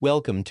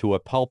Welcome to a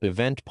Pulp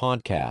Event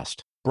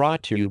podcast,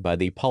 brought to you by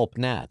the Pulp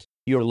Net,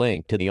 your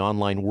link to the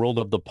online world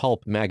of the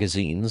pulp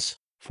magazines,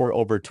 for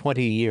over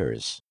 20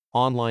 years,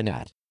 online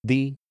at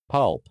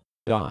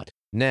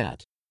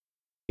thepulp.net.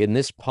 In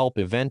this Pulp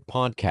Event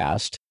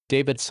podcast,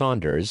 David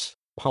Saunders,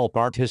 pulp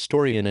art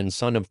historian and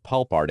son of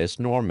pulp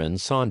artist Norman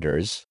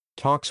Saunders,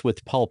 talks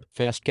with Pulp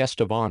Fest guest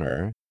of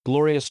honor,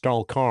 Gloria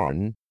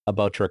Stahl-Karn,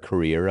 about her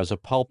career as a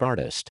pulp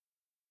artist.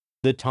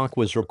 The talk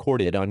was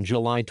recorded on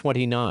July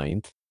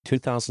 29,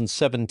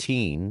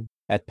 2017,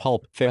 at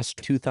Pulp Fest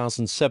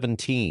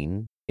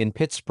 2017 in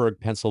Pittsburgh,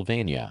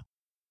 Pennsylvania.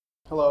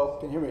 Hello,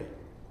 can you hear me?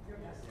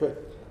 Good.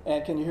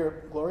 And can you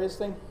hear Gloria's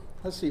thing?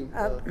 Let's see.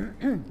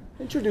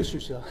 Introduce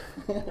yourself.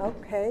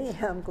 Okay,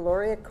 I'm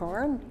Gloria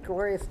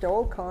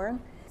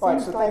Stahl-Karn. All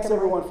right, so thanks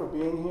everyone for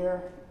being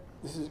here.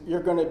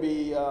 You're going to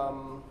be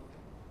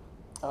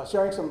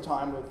sharing some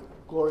time with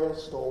Gloria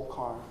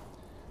Stahl-Karn.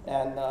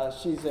 And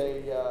she's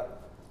a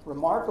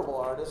remarkable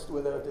artist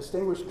with a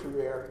distinguished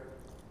career.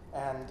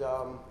 And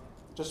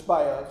just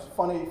by a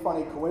funny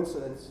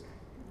coincidence,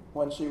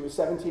 when she was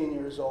 17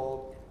 years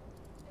old,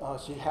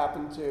 she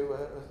happened to,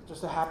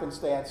 just a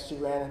happenstance, she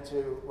ran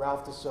into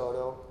Ralph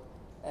DeSoto,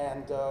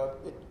 and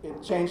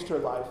it changed her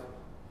life.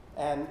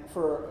 And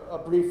for a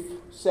brief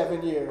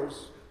 7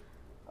 years,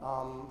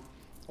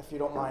 if you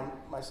don't mind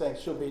my saying,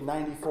 she'll be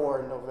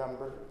 94 in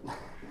November.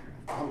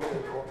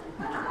 Unbelievable.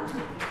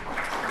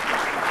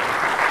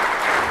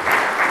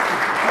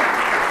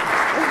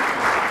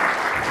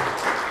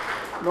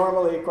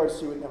 Normally, of course,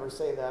 she would never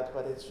say that,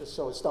 but it's just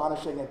so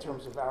astonishing in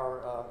terms of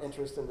our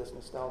interest in this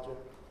nostalgia.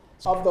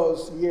 Of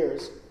those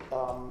years,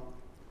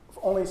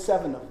 only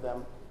 7 of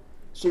them,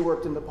 she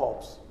worked in the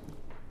pulps.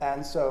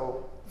 And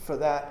so for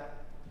that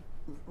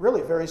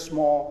really very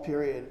small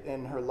period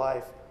in her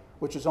life,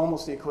 which is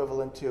almost the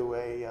equivalent to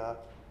a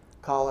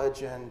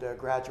college and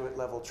graduate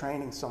level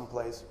training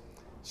someplace,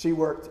 she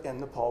worked in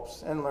the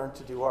pulps and learned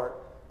to do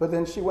art. But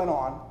then she went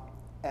on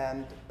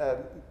and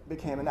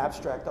became an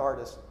abstract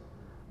artist,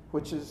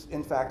 which is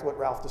in fact what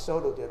Ralph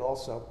DeSoto did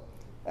also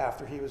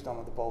after he was done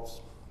with the pulps.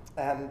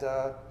 And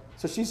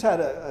so she's had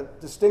a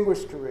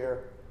distinguished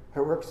career.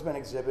 Her work has been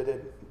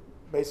exhibited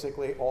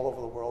basically all over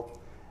the world,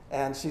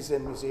 and she's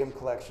in museum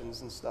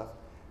collections and stuff.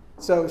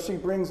 So she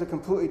brings a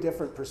completely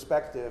different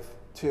perspective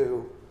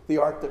to the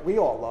art that we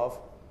all love,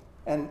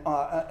 and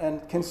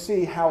can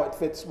see how it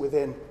fits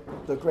within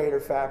the greater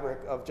fabric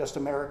of just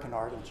American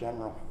art in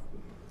general.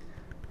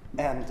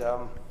 And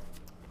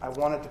I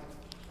wanted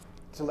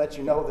to let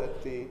you know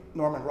that the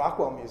Norman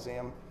Rockwell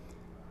Museum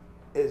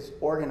is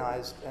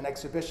organized an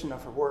exhibition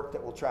of her work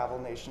that will travel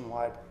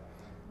nationwide.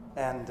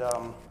 And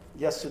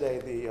yesterday,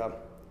 the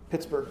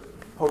Pittsburgh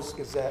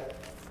Post-Gazette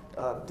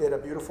did a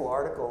beautiful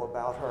article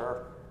about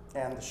her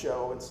and the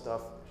show and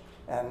stuff.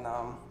 And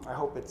I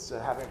hope it's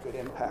having a good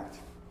impact.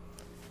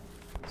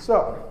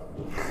 So,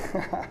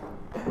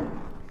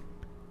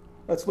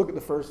 let's look at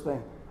the first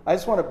thing. I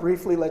just want to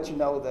briefly let you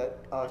know that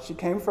she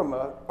came from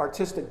an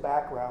artistic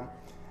background,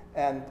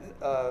 and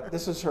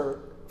this is her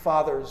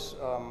father's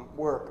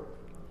work.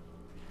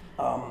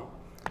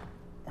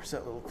 Where's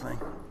that little thing?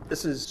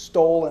 This is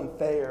Stoll and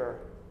Thayer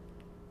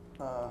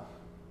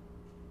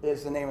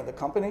is the name of the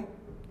company.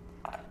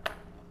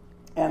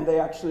 And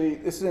this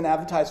is an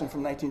advertisement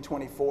from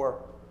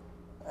 1924,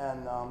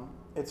 and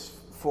it's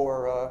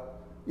for,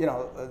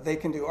 they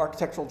can do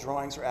architectural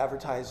drawings or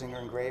advertising or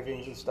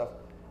engravings and stuff.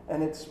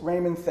 And it's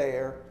Raymond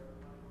Thayer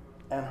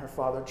and her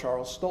father,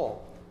 Charles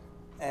Stoll.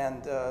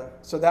 And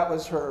so that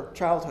was her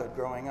childhood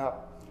growing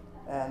up.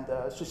 And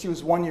so she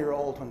was 1 year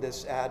old when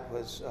this ad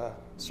was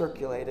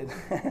circulated.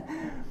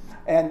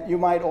 And you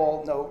might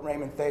all know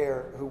Raymond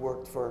Thayer, who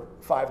worked for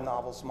Five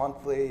Novels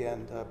Monthly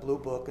and Blue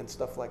Book and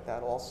stuff like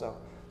that also.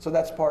 So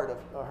that's part of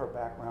her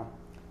background.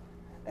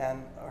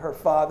 And her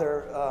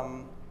father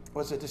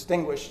was a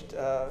distinguished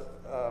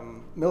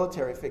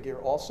military figure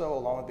also,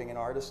 along with being an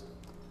artist.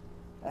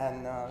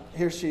 And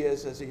here she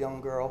is as a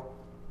young girl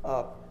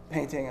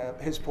painting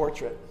his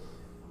portrait.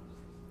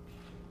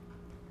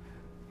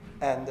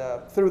 And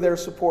through their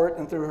support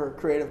and through her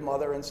creative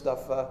mother and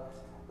stuff,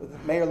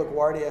 Mayor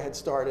LaGuardia had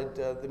started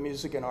the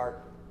Music and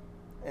Art.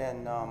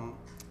 And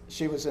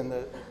she was in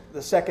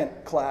the second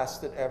class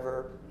that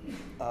ever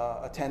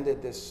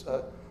attended this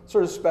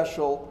sort of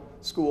special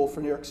school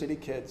for New York City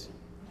kids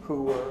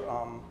who were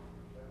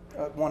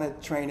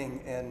wanted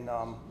training in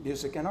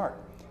music and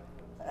art.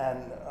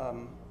 And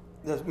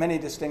there's many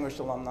distinguished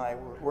alumni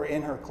were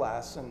in her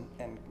class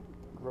and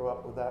grew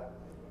up with that.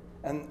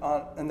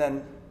 And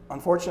then,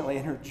 unfortunately,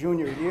 in her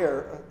junior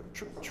year,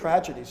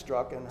 tragedy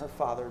struck, and her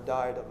father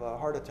died of a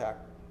heart attack.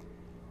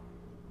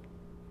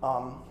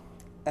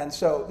 And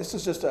so this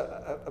is just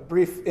a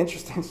brief,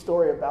 interesting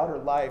story about her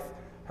life.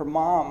 Her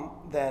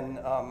mom then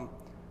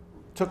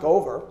took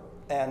over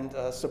and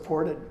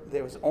supported,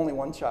 there was only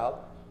one child,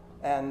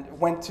 and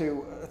went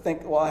to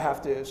think, well, I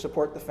have to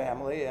support the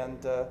family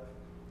and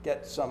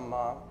get some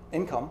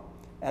income.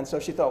 And so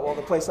she thought, well,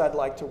 the place I'd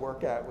like to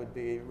work at would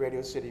be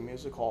Radio City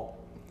Music Hall.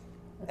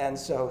 And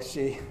so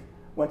she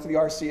went to the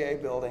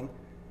RCA building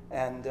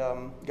and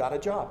got a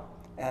job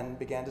and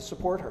began to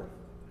support her.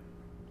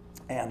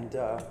 And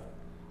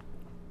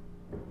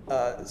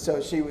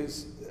so she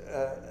was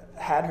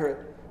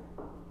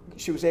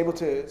she was able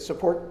to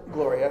support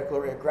Gloria.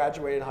 Gloria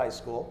graduated high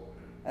school,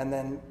 and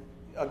then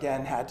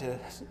again had to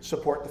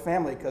support the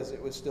family because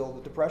it was still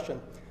the Depression.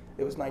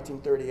 It was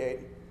 1938,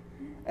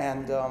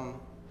 and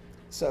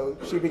so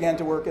she began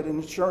to work at an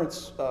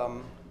insurance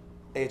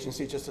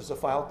agency just as a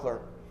file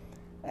clerk,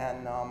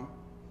 and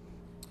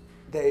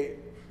they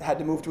had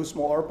to move to a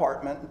smaller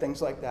apartment and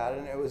things like that,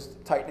 and it was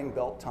tightening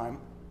belt time.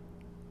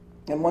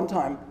 And one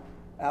time,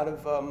 out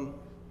of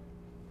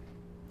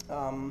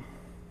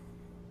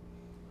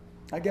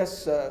I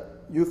guess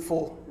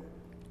youthful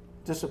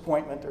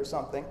disappointment or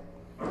something,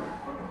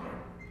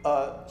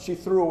 she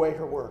threw away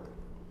her work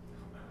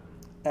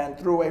and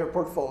threw away her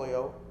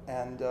portfolio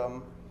and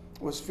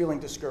was feeling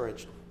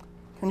discouraged.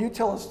 Can you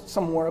tell us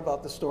some more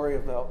about the story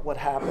about what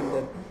happened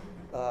and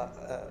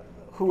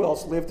who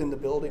else lived in the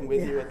building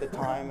with you at the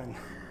time? And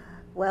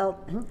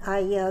Well,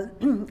 I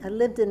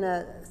lived in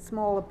a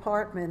small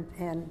apartment,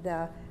 and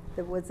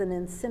there was an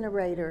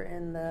incinerator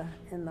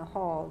in the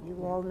hall.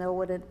 You all know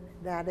what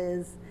that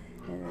is.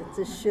 And it's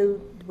a chute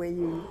where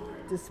you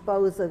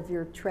dispose of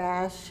your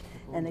trash,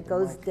 and it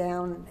goes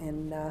down.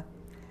 And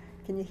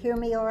can you hear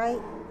me all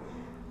right?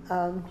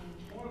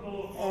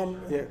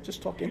 And yeah,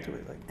 just talk into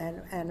it.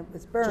 and it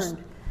was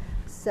burned.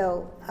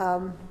 So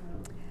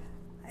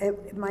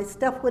my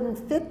stuff wouldn't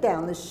fit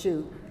down the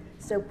chute.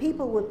 So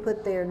people would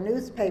put their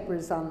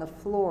newspapers on the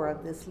floor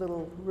of this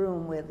little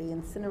room where the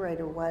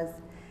incinerator was.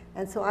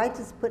 And so I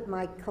just put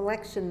my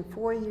collection,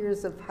 4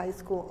 years of high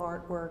school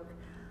artwork,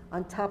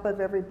 on top of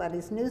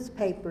everybody's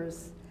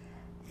newspapers.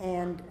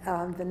 And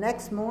the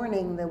next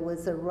morning there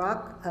was a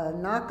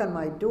knock on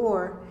my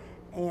door,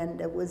 and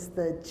it was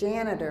the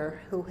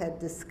janitor who had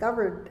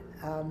discovered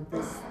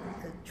this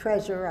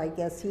treasure, I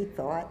guess he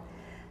thought.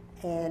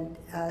 And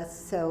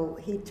so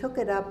he took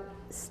it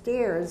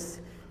upstairs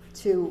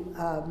to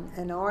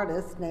an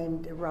artist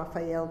named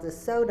Rafael de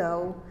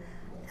Soto,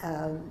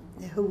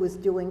 who was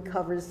doing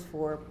covers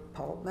for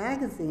pulp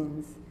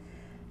magazines.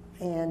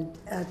 And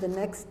the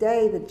next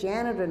day, the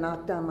janitor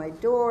knocked on my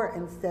door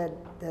and said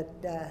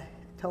that,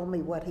 told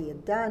me what he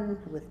had done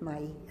with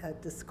my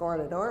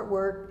discarded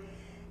artwork.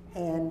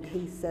 And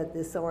he said,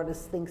 this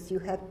artist thinks you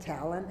have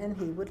talent and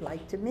he would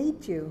like to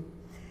meet you.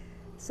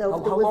 So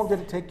how long did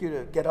it take you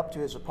to get up to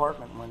his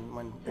apartment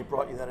when they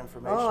brought you that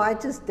information? Oh, I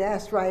just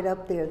dashed right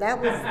up there. That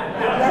was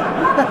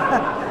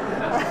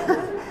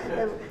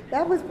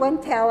that was one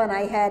talent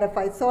I had. If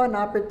I saw an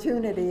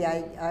opportunity,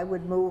 I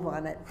would move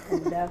on it.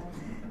 And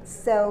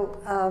so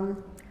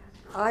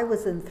I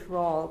was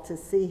enthralled to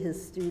see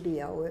his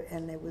studio,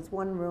 and it was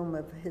one room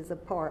of his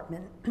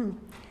apartment.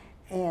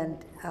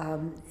 And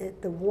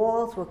the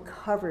walls were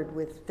covered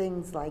with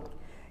things like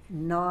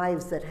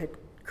knives that had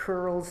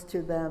curls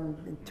to them,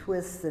 and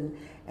twists, and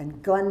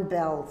gun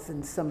belts,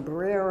 and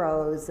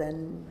sombreros,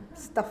 and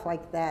stuff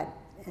like that.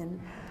 And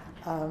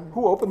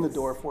who opened the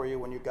door for you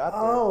when you got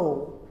there?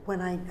 Oh,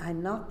 when I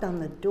knocked on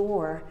the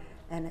door,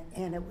 and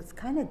it was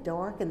kind of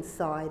dark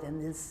inside,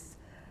 and this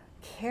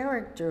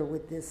character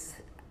with this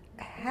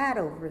hat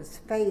over his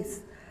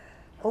face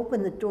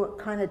opened the door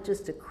kind of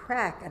just a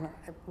crack, and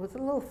it was a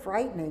little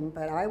frightening,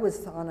 but I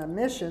was on a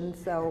mission,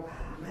 so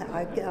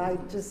I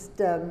just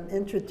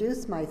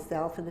introduced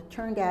myself, and it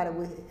turned out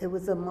it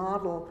was a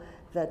model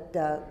that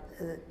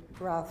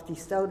Ralph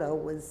DeSoto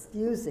was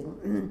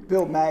using.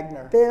 Bill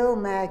Magner. Bill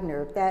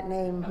Magner, if that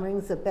name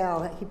rings a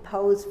bell. He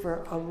posed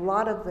for a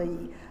lot of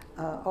the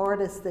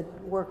artists that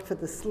worked for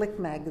the Slick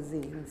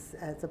magazines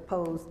as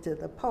opposed to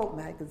the pulp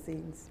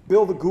magazines.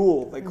 Bill the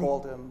Ghoul, they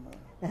called him.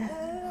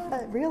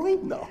 Really?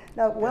 No.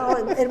 No.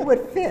 Well, it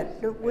would fit.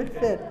 It would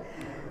fit.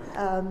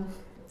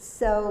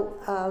 So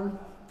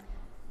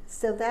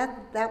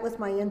that was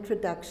my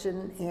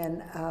introduction,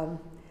 and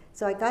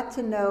so I got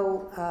to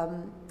know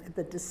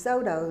the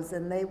DeSotos,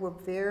 and they were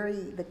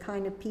the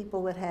kind of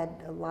people that had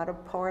a lot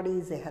of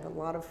parties. They had a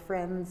lot of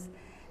friends,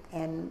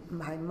 and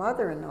my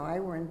mother and I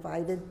were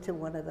invited to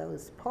one of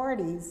those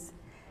parties,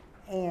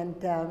 and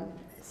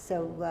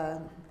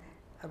so.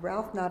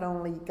 Ralph not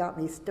only got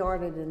me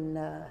started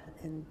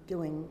in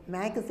doing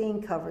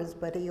magazine covers,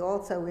 but he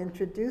also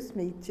introduced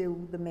me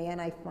to the man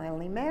I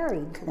finally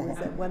married, who was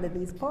at one of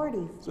these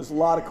parties. So there's a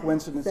lot of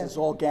coincidences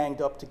all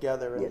ganged up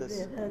together in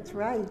this. That's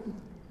right.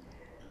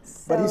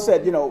 But he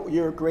said,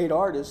 you're a great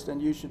artist,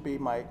 and you should be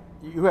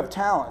you have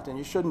talent, and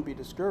you shouldn't be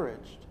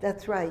discouraged.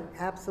 That's right,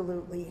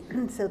 absolutely.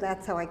 So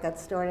that's how I got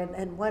started.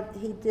 And what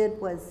he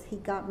did was he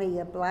got me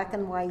a black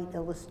and white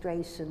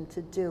illustration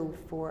to do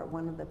for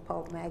one of the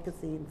pulp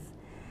magazines.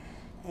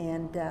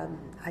 And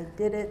I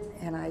did it,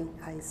 and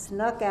I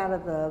snuck out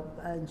of the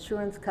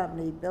insurance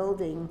company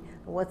building.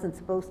 I wasn't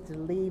supposed to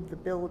leave the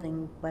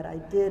building, but I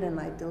did, and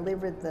I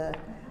delivered the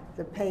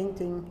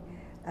painting,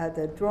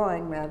 the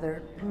drawing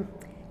rather.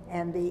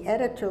 And the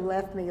editor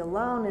left me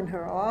alone in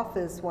her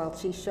office while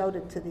she showed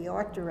it to the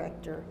art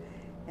director.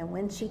 And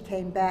when she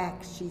came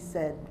back, she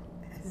said,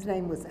 his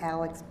name was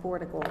Alex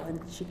Portugal, and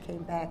she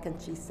came back and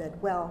she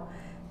said, well,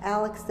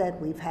 Alex said,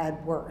 "We've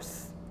had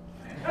worse."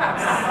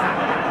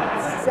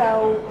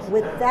 So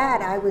with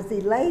that, I was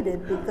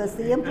elated because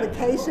the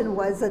implication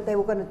was that they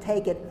were going to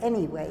take it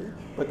anyway.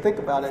 But think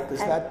about it,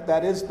 because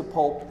that is the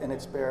pulp in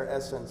its bare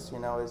essence,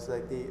 is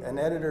like an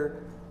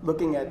editor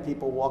looking at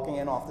people walking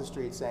in off the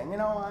street saying,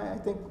 I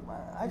think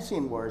I've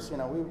seen worse,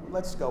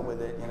 let's go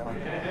with it,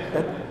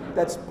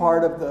 That's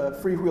part of the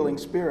freewheeling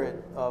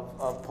spirit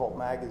of pulp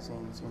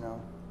magazines,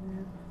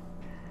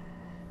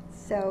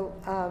 So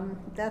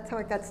that's how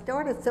I got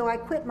started. So I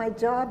quit my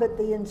job at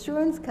the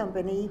insurance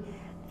company,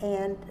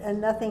 and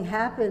nothing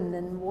happened.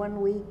 And 1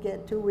 week,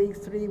 2 weeks,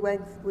 3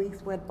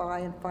 weeks went by,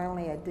 and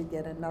finally I did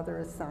get another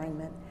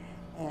assignment,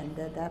 and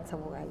that's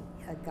how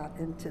I got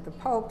into the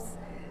pulps.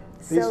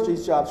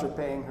 These jobs are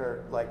paying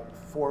her like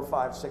 $4,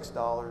 $5,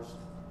 $6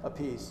 a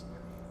piece.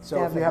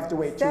 So if you have to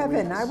wait 2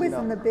 weeks, I was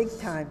in the big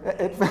time.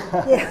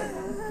 Yeah.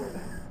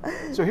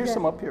 So here's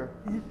some up here.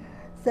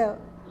 So,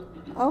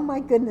 oh my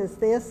goodness,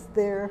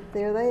 there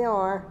they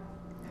are.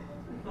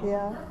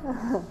 Yeah.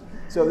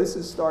 So this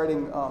is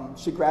starting,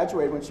 she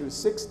graduated when she was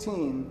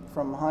 16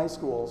 from high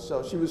school,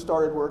 so she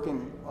started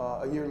working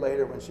a year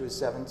later when she was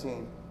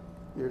 17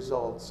 years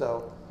old.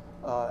 So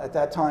at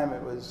that time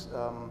it was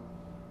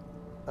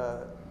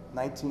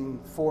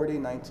 1940,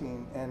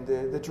 and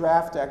the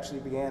draft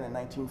actually began in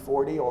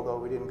 1940, although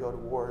we didn't go to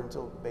war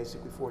until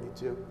basically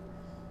 42.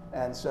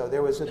 And so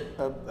there was a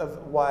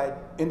wide,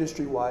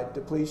 industry-wide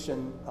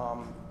depletion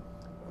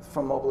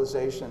from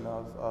mobilization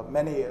of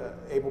many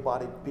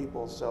able-bodied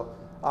people. So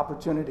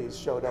opportunities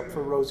showed up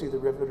for Rosie the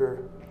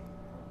Riveter.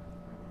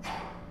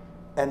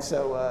 And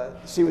so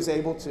she was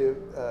able to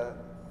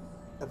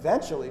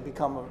eventually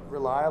become a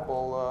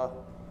reliable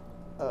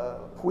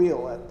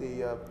wheel at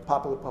the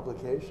Popular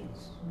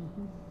Publications.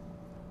 Mm-hmm.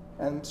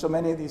 And so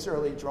many of these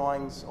early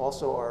drawings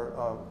also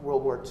are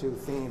World War II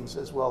themes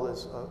as well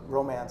as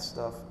romance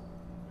stuff.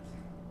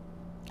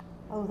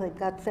 Oh, they've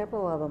got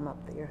several of them up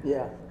there.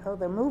 Yeah. Oh,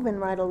 they're moving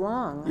right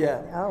along.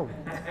 Yeah. Oh.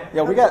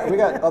 Yeah, we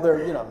got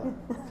other,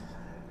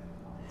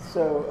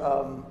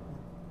 So,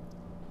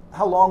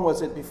 how long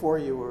was it before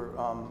you were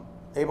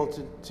able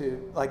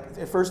to like,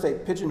 at first they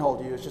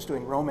pigeonholed you as just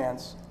doing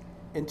romance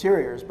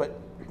interiors, but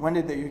when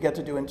did you get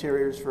to do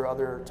interiors for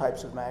other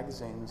types of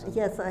magazines?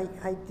 Yes,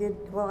 I did.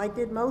 Well, I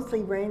did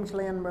mostly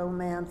rangeland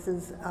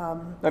romances.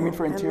 I mean,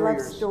 for interiors. And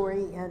love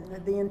story and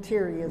the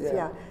interiors,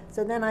 yeah.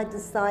 So then I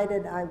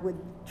decided I would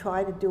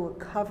try to do a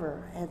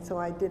cover, and so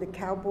I did a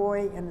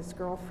cowboy and his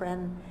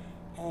girlfriend,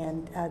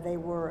 and they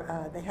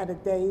had a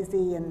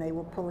daisy, and they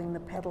were pulling the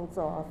petals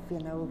off. He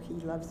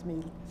loves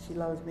me, she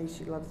loves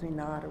me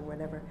not, or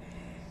whatever.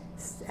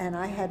 And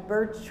I had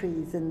birch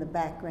trees in the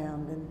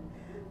background, and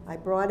I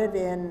brought it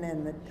in,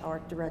 and the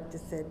art director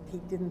said he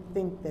didn't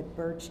think that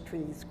birch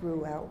trees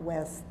grew out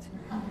west.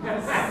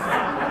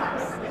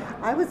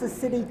 I was a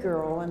city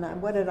girl,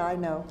 and what did I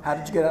know? How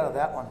did you get out of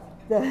that one?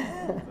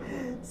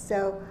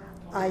 So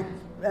I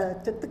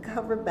took the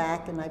cover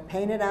back, and I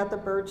painted out the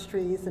birch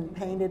trees and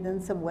painted in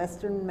some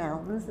western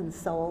mountains and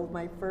sold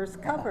my first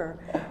cover.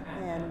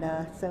 And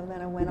so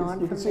then I went on from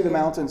there. You can see the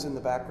mountains in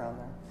the background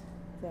there.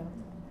 So,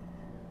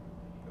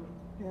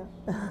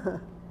 yeah.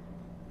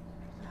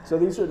 So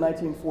these are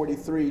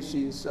 1943.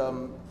 She's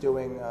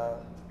doing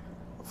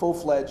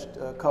full-fledged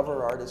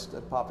cover artist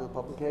at Popular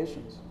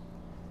Publications.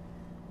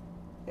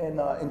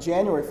 And in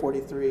January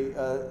 43,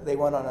 they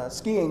went on a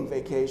skiing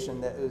vacation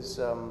that was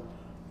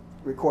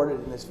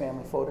recorded in this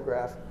family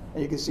photograph.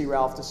 And you can see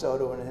Ralph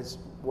DeSoto and his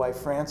wife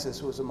Frances,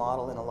 who was a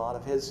model in a lot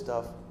of his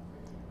stuff,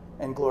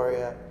 and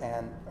Gloria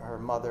and her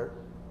mother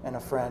and a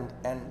friend,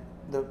 and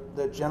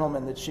the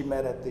gentleman that she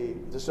met at the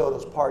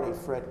DeSoto's party,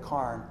 Fred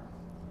Karn.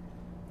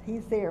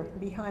 He's there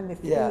behind the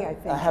ski, yeah, I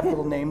think. I have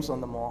little names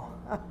on them all.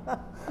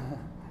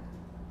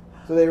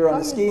 So they were on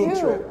a skiing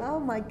trip.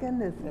 Oh my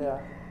goodness. Yeah.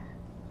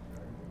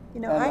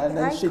 And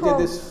then she did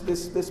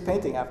this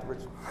painting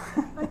afterwards.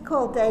 I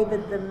call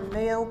David the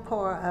male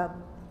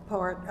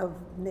part of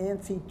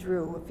Nancy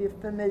Drew. If you're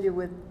familiar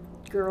with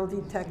Girl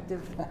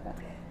Detective,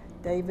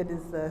 David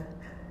is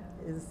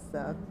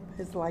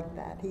like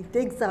that. He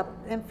digs up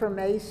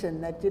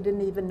information that you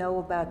didn't even know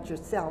about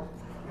yourself,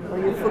 or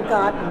you've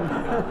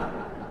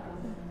forgotten.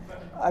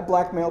 I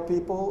blackmail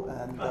people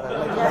and make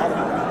a lot of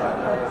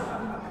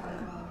money.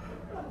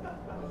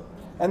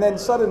 And then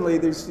suddenly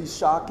there's these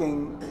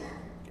shocking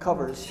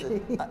covers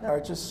that are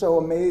just so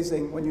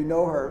amazing when you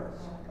know her,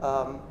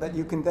 that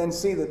you can then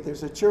see that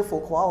there's a cheerful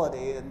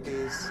quality in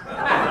these.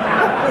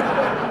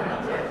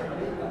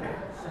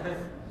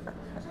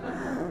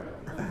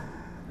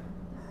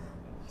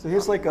 So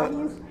here's like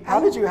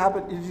did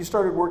you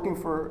started working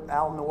for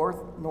Al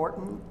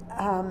Norton?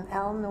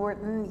 Al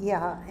Norton,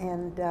 yeah,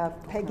 and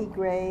Peggy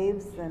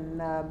Graves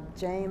and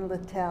Jane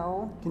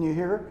Littell. Can you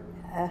hear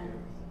her?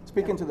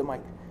 Speak into the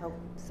mic. Oh,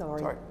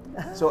 sorry. Sorry.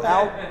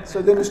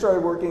 So then you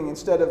started working,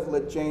 instead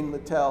of Jane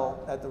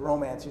Littell at the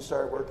Romance, you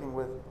started working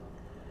with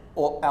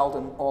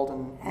Alden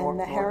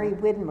and Harry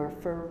Widmer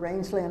for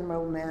Rangeland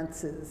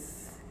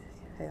Romances.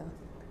 Yeah.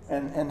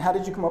 And how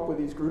did you come up with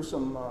these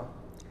gruesome?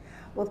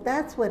 Well,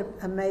 that's what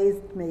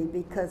amazed me,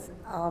 because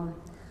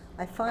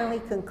I finally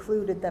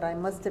concluded that I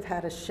must have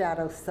had a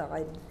shadow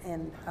side,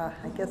 and I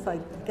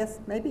guess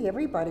maybe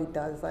everybody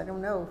does. I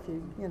don't know if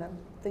you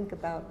think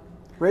about.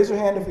 Raise your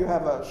hand if you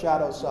have a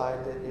shadow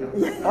side that you.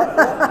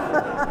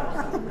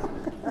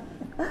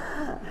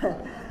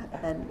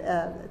 And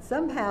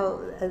somehow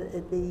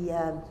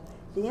the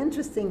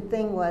interesting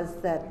thing was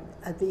that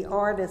the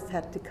artist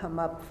had to come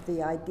up with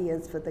the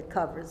ideas for the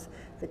covers.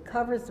 The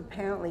covers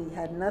apparently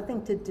had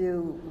nothing to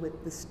do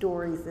with the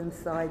stories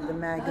inside the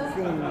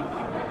magazine.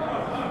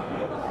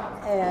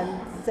 And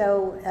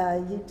so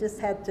you just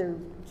had to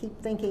keep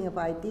thinking of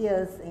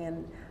ideas,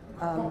 and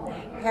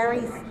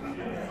Harry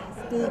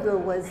Steger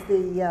was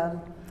the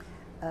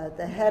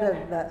head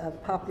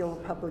of Popular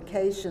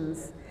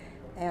Publications,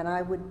 and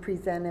I would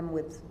present him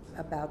with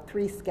about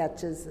 3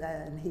 sketches,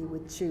 and he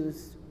would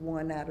choose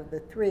one out of the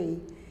 3.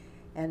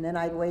 And then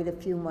I'd wait a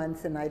few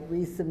months and I'd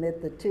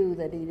resubmit the 2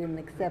 that he didn't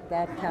accept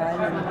that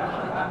time.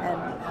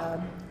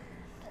 And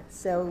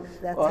so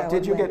that's how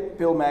Did it you went. get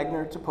Bill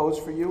Magner to pose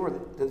for you, or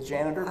the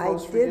janitor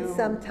pose for you? I did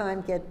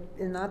sometime get,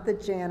 not the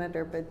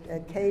janitor, but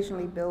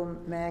occasionally Bill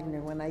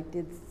Magner, when I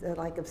did,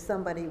 like if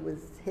somebody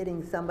was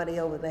hitting somebody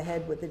over the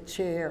head with a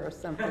chair or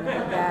something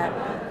like that.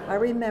 I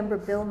remember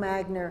Bill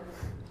Magner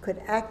could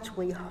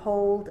actually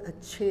hold a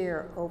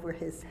chair over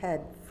his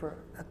head for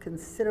a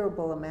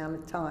considerable amount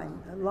of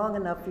time, long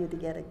enough for you to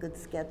get a good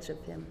sketch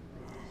of him.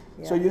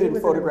 Yeah, So you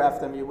didn't photograph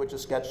them, you would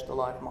just sketch the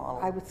live model?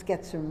 I would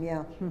sketch him,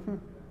 yeah.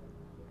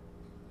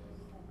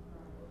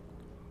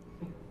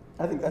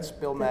 I think that's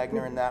Bill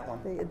Magner in that one.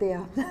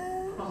 Yeah.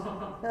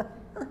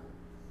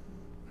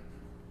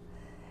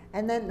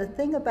 And then the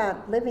thing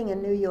about living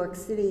in New York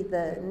City,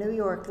 the New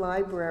York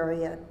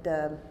Library at,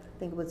 I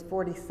think it was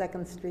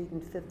 42nd Street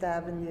and 5th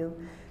Avenue,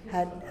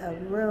 had a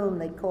room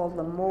they called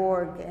the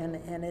morgue, and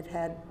it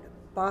had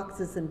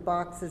boxes and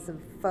boxes of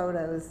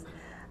photos.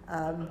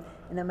 And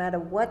no matter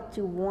what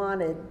you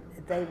wanted,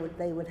 they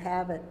would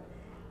have it.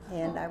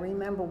 And I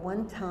remember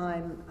one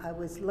time I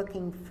was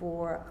looking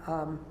for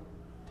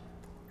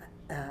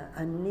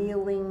a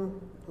kneeling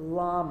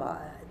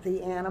llama,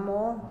 the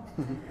animal,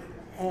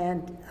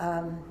 and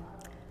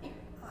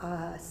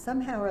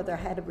somehow or other I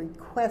had to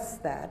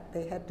request that.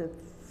 They had to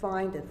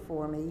find it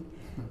for me,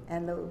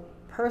 and the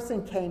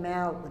person came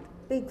out with a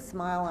big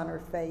smile on her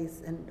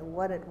face, and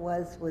what it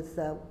was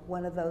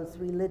one of those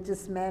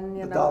religious men,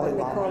 you know, that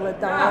they call a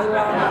Dalai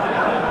Lama.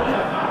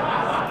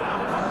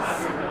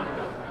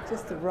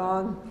 Just the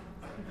wrong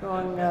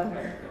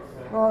llama.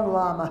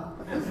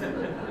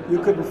 You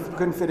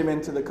couldn't fit him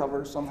into the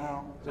cover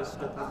somehow?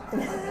 Just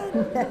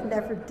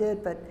Never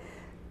did, but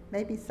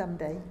maybe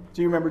someday.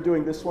 Do you remember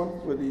doing this one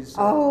with these?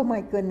 Oh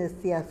my goodness,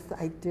 yes,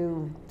 I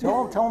do.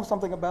 Tell them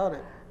something about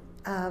it.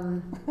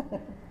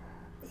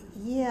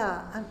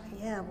 Yeah.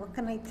 What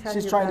can I tell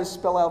you? She's trying to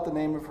spell out the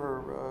name of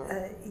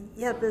her.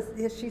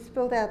 She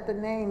spelled out the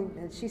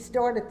name. She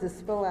started to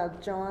spell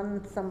out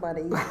John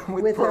somebody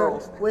with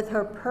pearls. With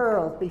her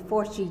pearls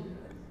before she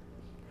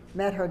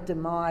met her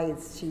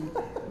demise. She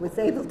was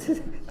able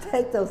to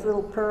take those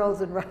little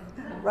pearls and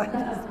write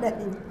his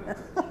name.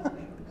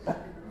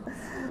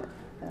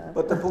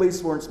 But the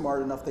police weren't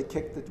smart enough. They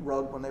kicked the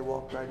rug when they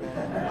walked right in.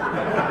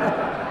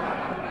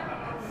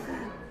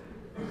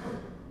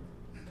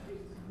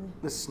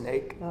 The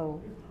snake. Oh,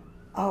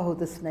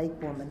 the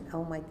snake woman.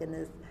 Oh my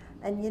goodness.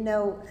 And you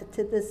know,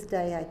 to this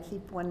day, I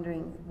keep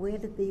wondering, where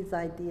did these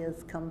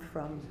ideas come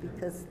from?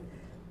 Because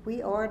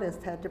we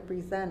artists had to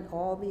present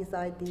all these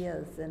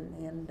ideas,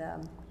 and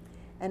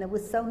it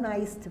was so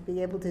nice to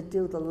be able to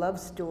do the love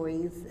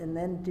stories and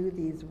then do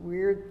these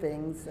weird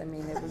things. I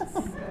mean, it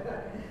was.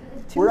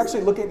 We're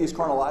actually looking at these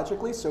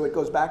chronologically, so it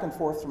goes back and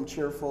forth from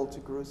cheerful to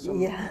gruesome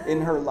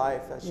in her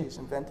life as she's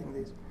inventing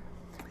these.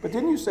 But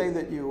didn't you say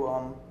that you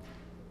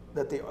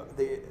that the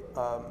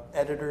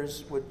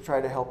editors would try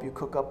to help you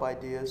cook up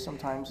ideas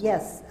sometimes?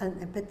 Yes,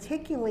 and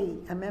particularly,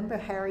 I remember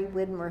Harry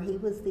Widmer. He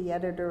was the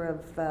editor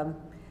of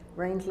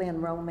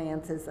Rangeland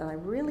Romances, and I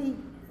really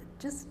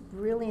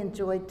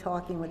enjoyed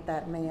talking with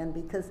that man,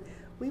 because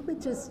we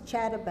would just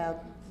chat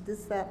about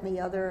this, that, and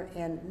the other,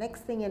 and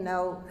next thing you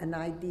know, an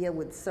idea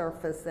would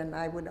surface, and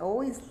I would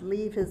always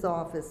leave his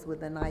office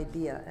with an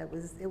idea.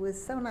 It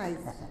was so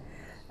nice.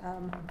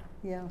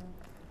 Yeah.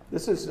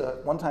 This is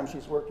one time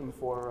she's working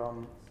for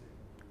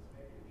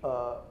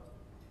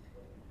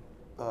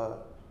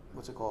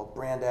what's it called,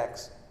 Brand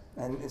X,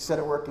 and instead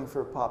of working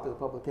for Popular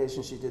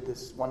Publications, she did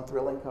this one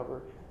thrilling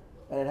cover,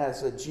 and it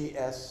has a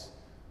GS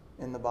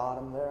in the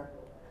bottom there,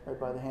 right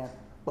by the hand.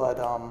 But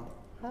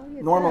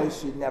normally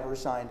she'd never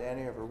signed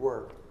any of her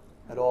work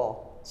at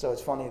all. So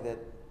it's funny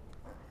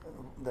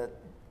that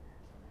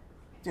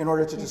in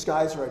order to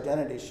disguise her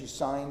identity, she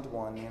signed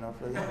one, you know.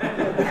 For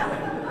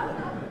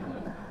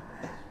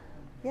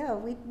Yeah,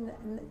 we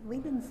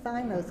didn't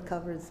sign those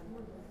covers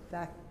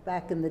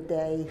back in the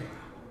day.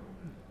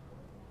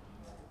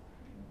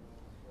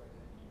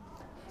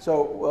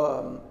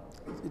 So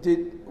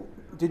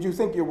did you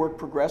think your work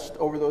progressed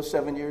over those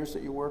 7 years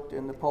that you worked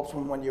in the pulps,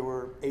 from when you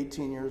were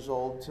 18 years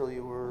old till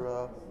you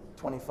were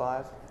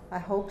 25? I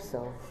hope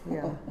so,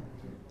 yeah.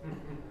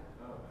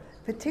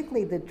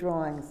 particularly the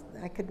drawings.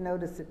 I could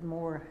notice it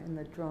more in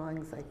the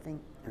drawings, I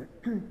think.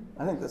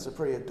 I think that's a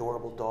pretty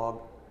adorable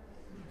dog.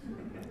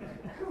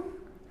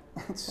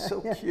 It's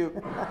so cute.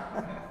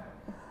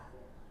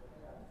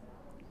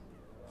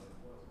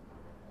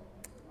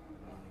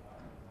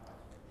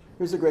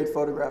 Here's a great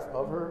photograph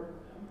of her,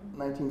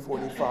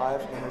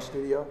 1945, in her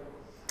studio.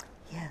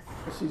 Yes.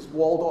 She's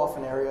walled off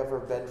an area of her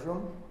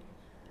bedroom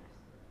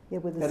Yeah,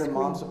 with a at her screen.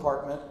 mom's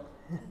apartment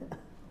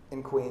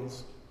in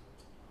Queens.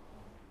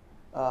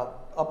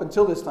 Up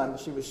until this time,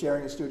 she was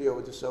sharing a studio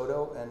with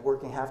DeSoto and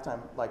working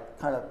half-time, like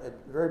kind of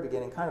at the very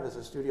beginning, kind of as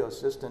a studio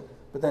assistant,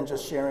 but then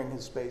just sharing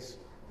his space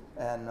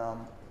and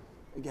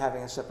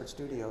having a separate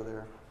studio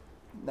there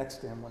next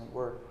to him when he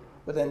worked.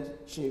 But then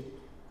she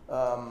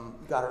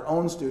got her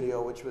own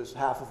studio, which was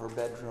half of her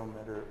bedroom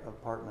at her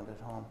apartment at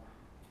home.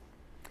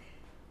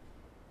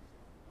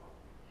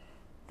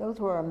 Those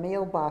were our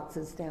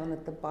mailboxes down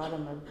at the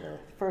bottom of the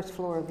first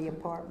floor of the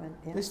apartment.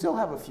 Yeah. They still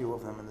have a few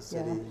of them in the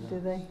Yeah, city. You know. do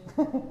they?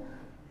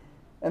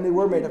 And they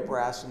were made of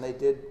brass, and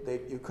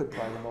you could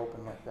pry them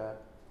open like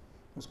that.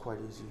 It was quite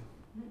easy.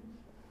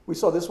 We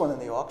saw this one in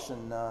the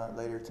auction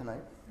later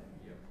tonight.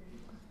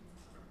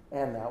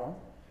 And that one.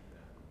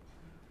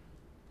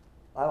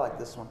 I like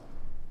this one.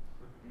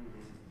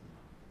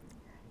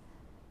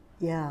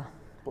 Yeah.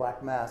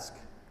 Black Mask.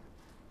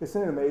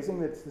 Isn't it amazing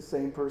that it's the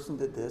same person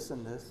did this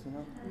and this, you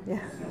know?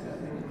 Yeah.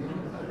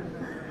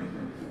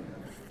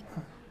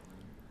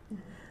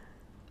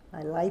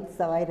 My light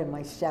side and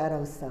my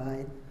shadow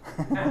side.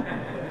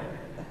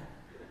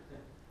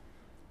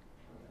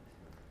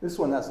 This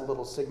one has a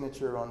little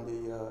signature on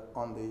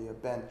the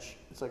bench.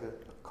 It's like a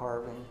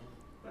carving.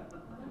 I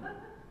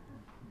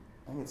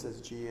think it says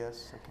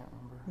GS. I can't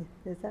remember.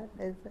 Is that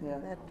Yeah.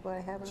 that's what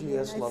I have? on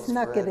GS there? I loves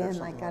snuck Fred it or in. I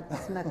something like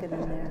snuck it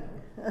in there.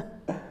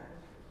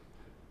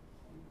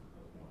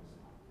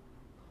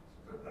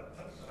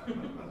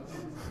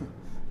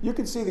 You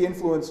can see the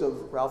influence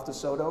of Ralph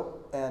DeSoto,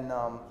 and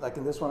like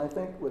in this one, I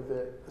think, with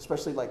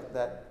especially like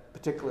that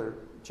particular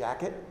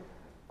jacket,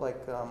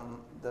 like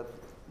the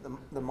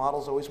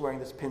model's always wearing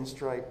this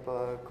pinstripe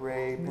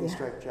gray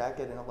pinstripe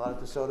jacket in a lot of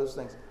DeSoto's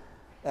things,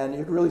 and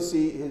you can really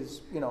see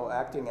his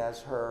acting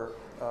as her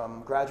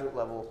graduate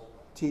level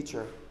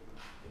teacher,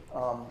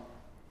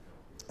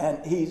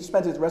 and he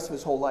spent the rest of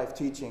his whole life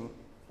teaching,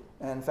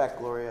 and in fact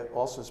Gloria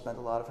also spent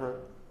a lot of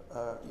her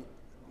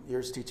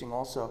years teaching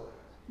also.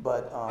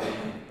 But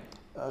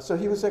so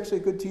he was actually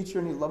a good teacher,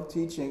 and he loved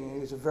teaching. He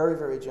was a very,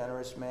 very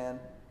generous man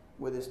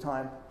with his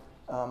time.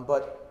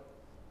 But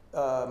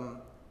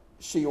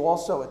she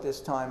also, at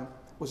this time,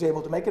 was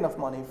able to make enough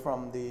money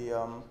from the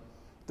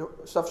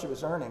stuff she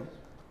was earning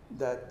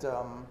that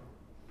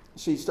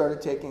she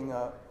started taking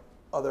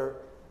other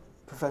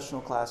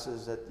professional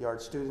classes at the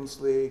Art Students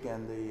League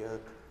and the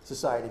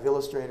Society of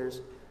Illustrators.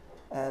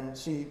 And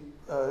she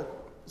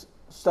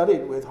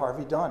studied with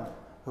Harvey Dunn,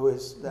 who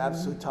is the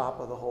absolute top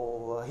of the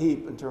whole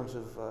heap in terms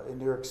of, in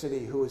New York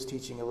City, who was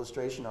teaching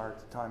illustration art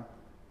at the time.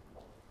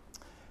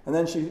 And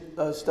then she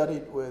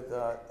studied with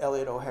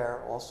Elliot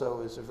O'Hare,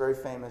 also is a very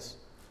famous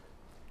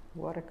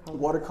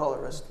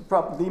watercolorist,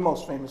 probably the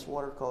most famous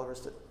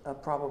watercolorist,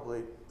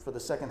 probably for the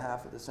second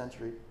half of the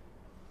century.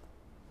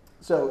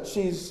 So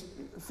she's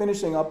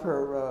finishing up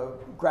her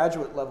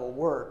graduate level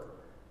work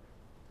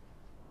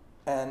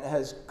and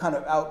has kind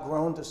of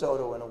outgrown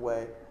DeSoto in a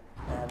way,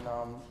 and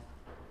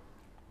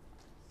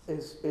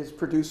is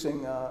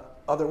producing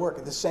other work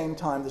at the same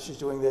time that she's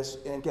doing this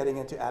and getting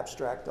into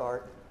abstract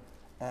art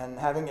and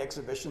having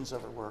exhibitions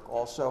of her work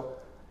also.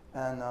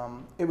 And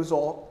it was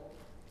all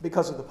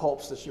because of the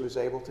pulps that she was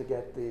able to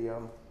get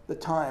the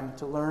time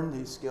to learn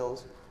these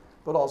skills,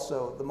 but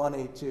also the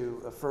money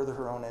to further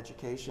her own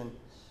education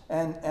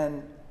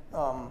and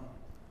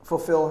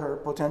fulfill her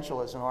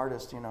potential as an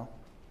artist,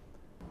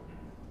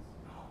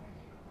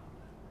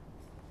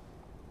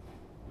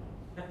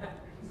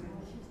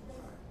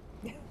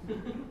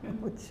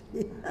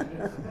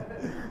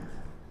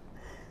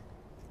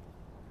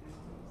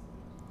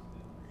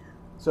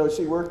 So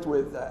she worked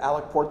with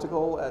Alec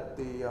Portugal at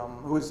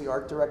who was the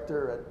art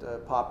director at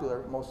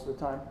Popular most of the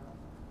time,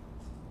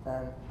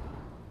 and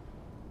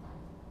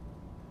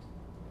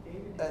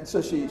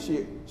so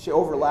she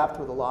overlapped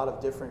with a lot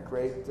of different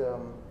great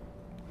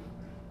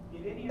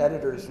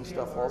editors and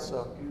stuff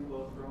also. Do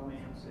both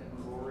romance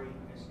and gory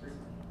mystery?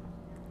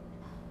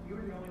 You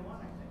were the only one,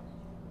 I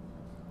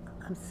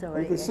think. I'm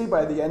sorry. You can see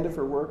by the end of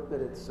her work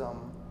that it's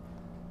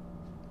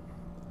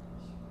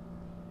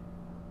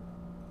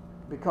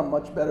become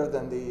much better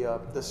than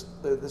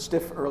the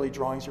stiff early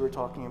drawings you were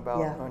talking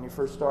about when you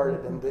first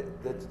started, and that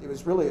it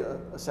was really a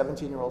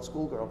 17-year-old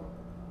schoolgirl.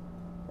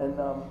 And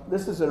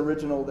this is an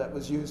original that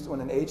was used when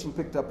an agent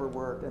picked up her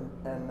work,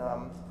 and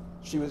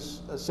she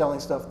was selling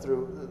stuff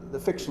through the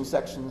fiction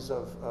sections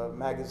of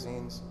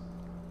magazines.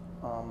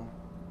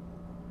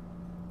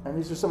 And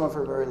these are some of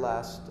her very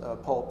last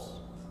pulps.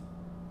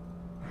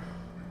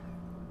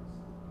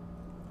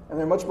 And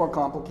they're much more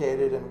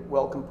complicated and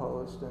well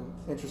composed and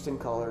interesting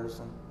colors.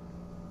 And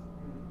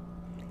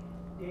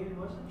David,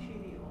 wasn't she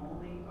the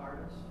only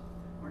artist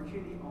Weren't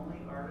you the only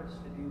artist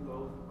to do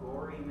both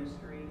gory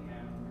mystery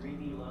and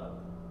dreamy love?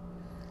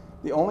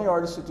 The only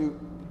artist to do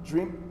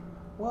dream,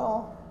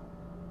 well,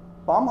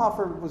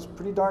 Baumhofer was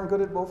pretty darn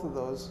good at both of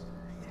those.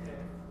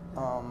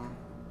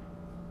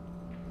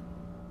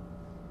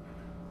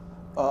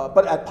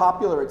 But at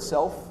Popular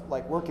itself,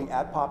 like working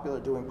at Popular,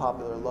 doing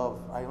Popular Love,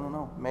 I don't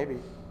know, maybe.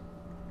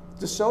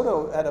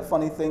 DeSoto had a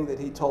funny thing that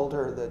he told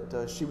her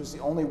that she was the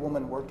only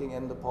woman working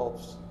in the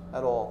pulps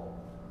at all.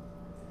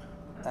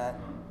 And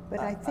But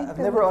I think I've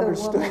there never was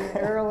understood. a woman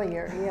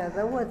earlier. Yeah,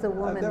 there was a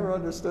woman. I've never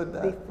understood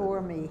that.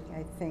 Before me,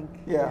 I think.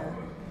 Yeah.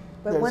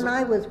 But There's when a-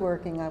 I was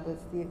working, as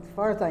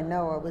far as I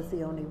know, I was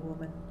the only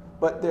woman.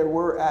 But there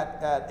were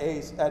at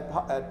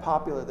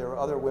Popular, there were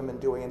other women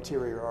doing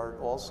interior art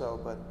also.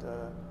 But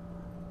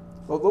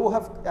we'll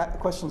have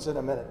questions in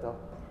a minute, though.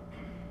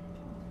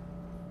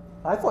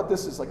 I thought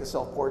this is like a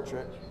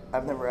self-portrait.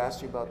 I've never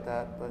asked you about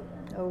that, but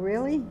Oh,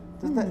 really?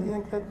 doesn't that, you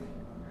think that?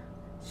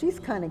 She's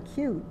kind of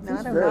cute. She's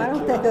I don't very know. I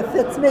don't cute. think it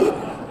fits me.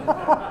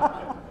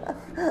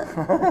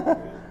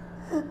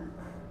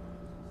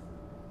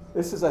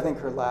 This is, I think,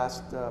 her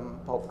last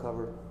pulp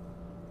cover.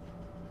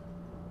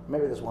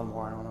 Maybe there's one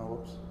more. I don't know.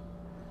 Whoops.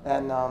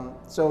 And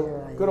so,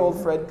 Here I good old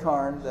am. Fred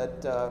Karn,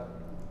 that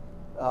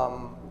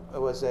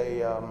was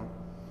a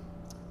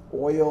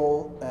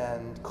oil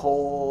and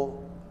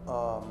coal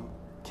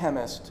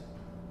chemist,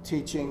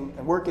 teaching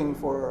and working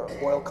for an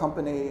oil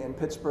company in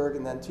Pittsburgh,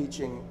 and then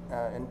teaching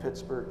in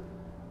Pittsburgh.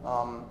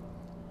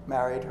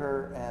 Married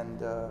her and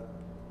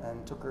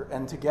took her,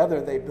 and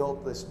together they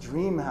built this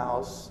dream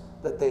house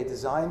that they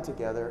designed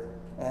together.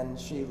 And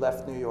she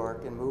left New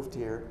York and moved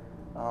here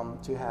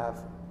to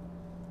have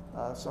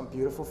some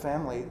beautiful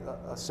family,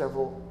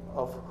 several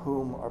of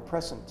whom are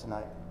present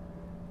tonight.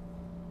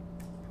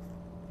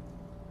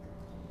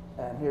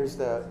 And here's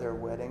their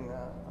wedding.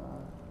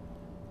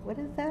 What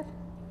is that?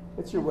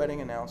 It's your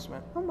wedding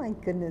announcement. Oh my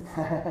goodness.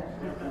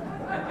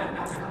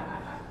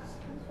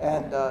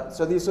 And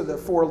so these are the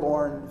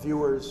forlorn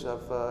viewers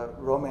of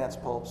romance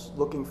pulps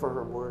looking for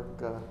her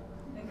work.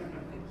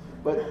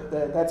 But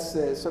that's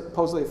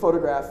supposedly a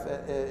photograph.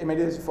 I mean,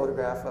 it is a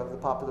photograph of the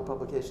Popular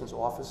Publications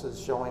offices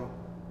showing,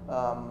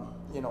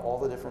 all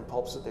the different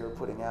pulps that they were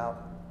putting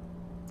out.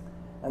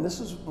 And this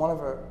is one of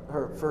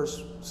her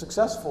first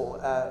successful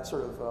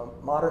sort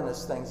of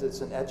modernist things. It's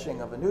an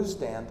etching of a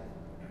newsstand.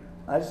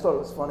 I just thought it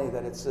was funny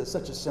that it's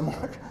such a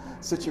similar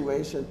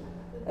situation.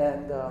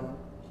 And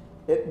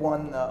it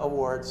won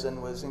awards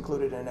and was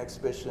included in an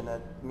exhibition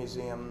at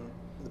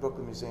the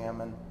Brooklyn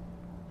Museum.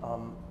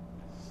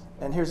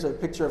 And here's a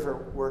picture of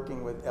her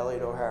working with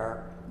Elliot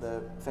O'Hara,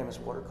 the famous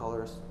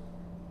watercolorist.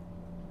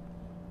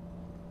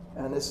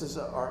 And this is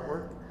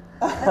artwork.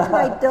 That's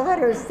my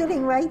daughter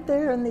sitting right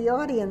there in the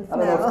audience I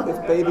don't now. know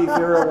if baby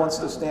Vera wants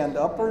to stand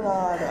up or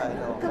not. I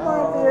don't Come know.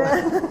 on,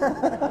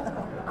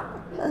 Vera.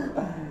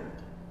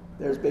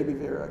 There's baby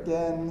Vera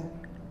again.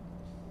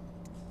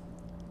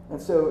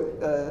 And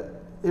so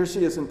here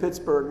she is in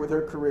Pittsburgh with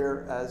her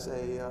career as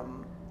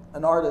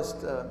an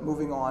artist,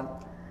 moving on.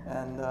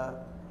 And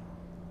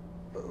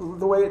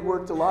the way it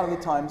worked a lot of the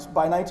times,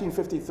 by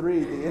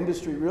 1953, the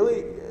industry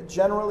really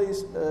generally,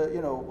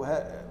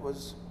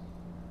 was,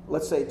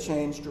 let's say,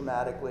 changed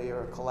dramatically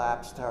or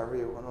collapsed, however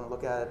you want to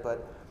look at it.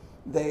 But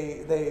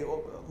they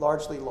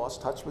largely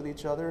lost touch with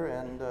each other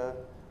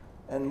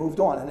and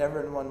moved on, and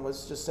everyone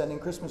was just sending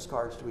Christmas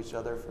cards to each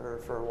other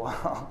for a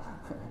while.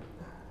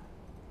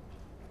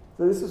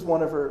 So this is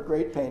one of her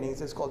great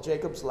paintings. It's called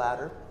Jacob's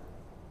Ladder.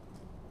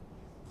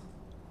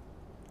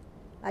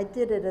 I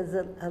did it as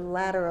a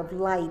ladder of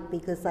light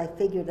because I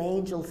figured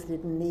angels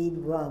didn't need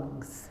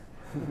rungs.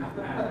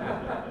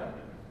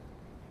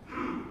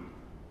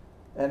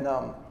 And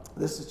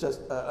this is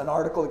just an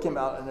article that came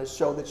out, and it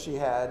showed that she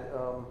had,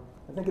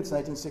 I think it's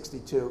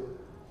 1962,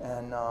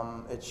 and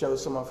it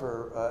shows some of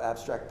her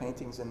abstract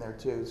paintings in there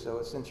too, so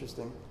it's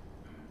interesting.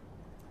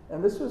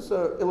 And this was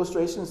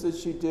illustrations that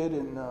she did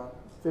in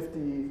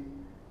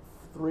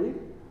 53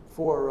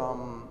 for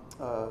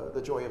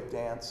The Joy of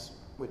Dance,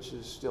 which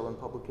is still in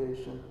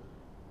publication.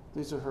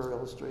 These are her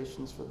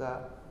illustrations for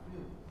that.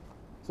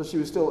 So she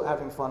was still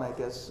having fun, I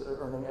guess,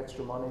 earning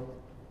extra money.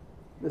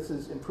 This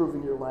is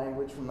Improving Your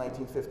Language from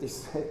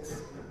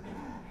 1956.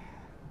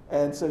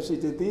 And so she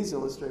did these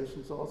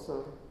illustrations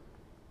also.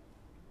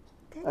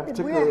 I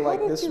particularly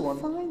like this one.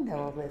 How did you find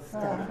all this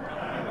stuff?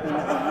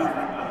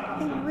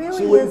 It really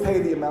She wouldn't is. pay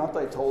the amount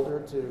I told her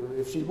to.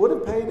 If she would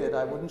have paid it,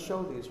 I wouldn't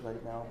show these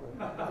right now.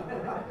 But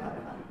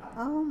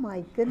Oh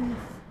my goodness.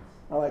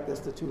 I like this,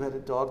 the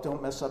two-headed dog.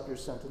 Don't mess up your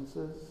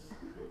sentences.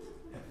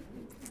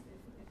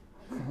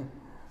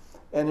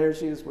 And here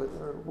she is with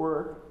her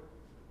work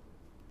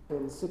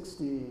in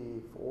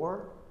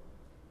 64.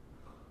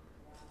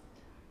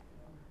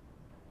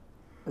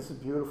 This is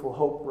beautiful,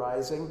 Hope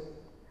Rising.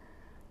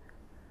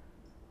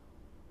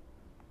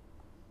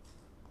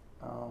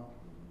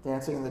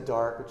 Dancing in the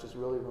Dark, which is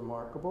really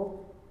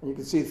remarkable. And you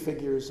can see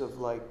figures of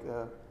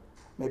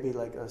maybe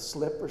like a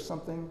slip or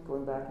something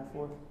going back and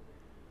forth.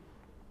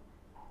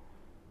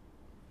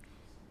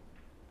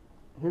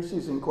 Here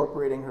she's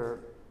incorporating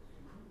her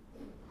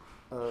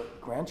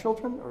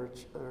grandchildren or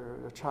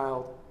a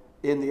child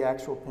in the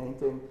actual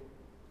painting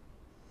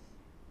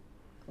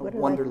What of are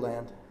they?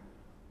 Wonderland.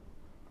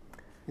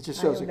 It just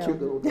I shows a don't cute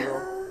know. little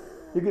girl.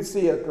 You can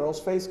see a girl's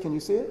face. Can you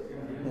see it?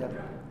 Yeah.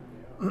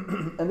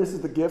 And this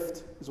is The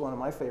Gift, is one of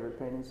my favorite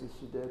paintings that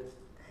she did,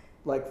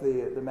 like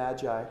the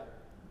Magi.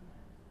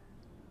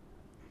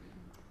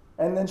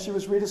 And then she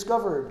was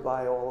rediscovered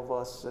by all of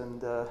us.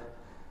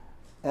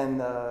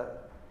 And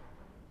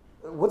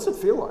what's it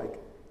feel like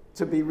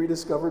to be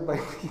rediscovered by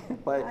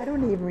I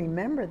don't even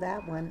remember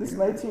that one. This is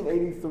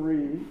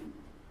 1983,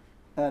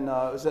 and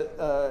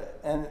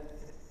and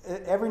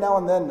every now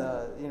and then,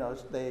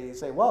 they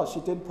say, "Well, she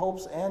did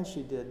pulps and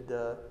she did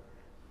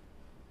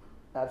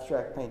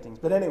abstract paintings."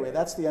 But anyway,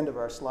 that's the end of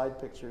our slide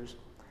pictures,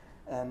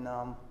 and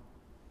I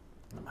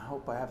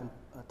hope I haven't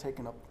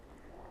taken up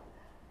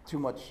too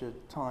much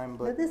time.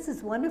 Well, But this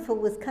is wonderful.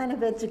 It was kind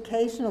of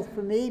educational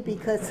for me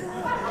because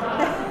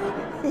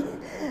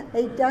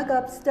they dug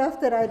up stuff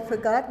that I'd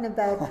forgotten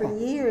about for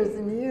years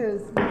and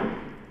years.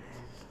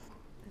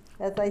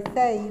 As I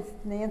say, he's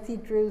Nancy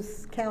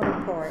Drew's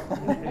counterpart,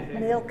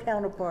 male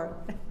counterpart.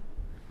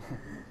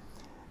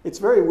 it's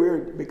very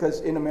weird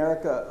because in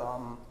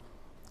America,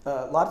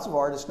 lots of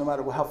artists, no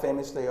matter how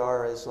famous they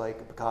are, as like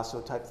a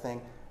Picasso type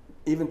thing,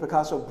 even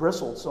Picasso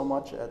bristled so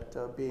much at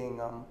being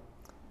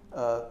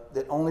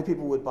that only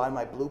people would buy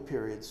my Blue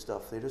Period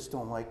stuff. They just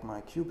don't like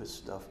my Cubist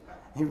stuff.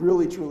 He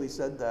really, truly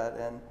said that,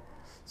 and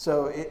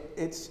so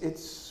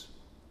it's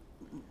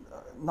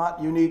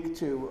not unique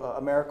to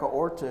America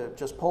or to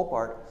just pulp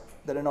art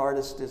that an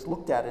artist is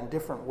looked at in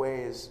different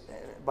ways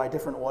by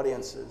different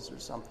audiences or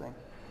something.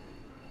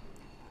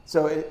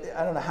 So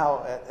I don't know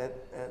how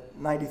at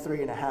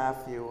 93 and a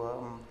half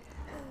you're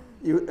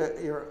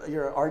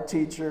an art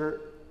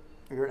teacher,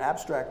 you're an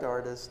abstract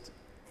artist,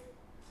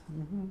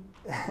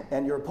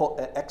 and you're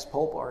an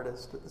ex-pulp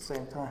artist at the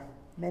same time.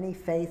 Many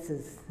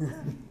faces.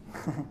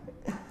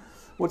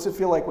 What's it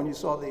feel like when you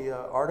saw the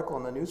article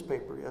in the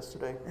newspaper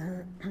yesterday?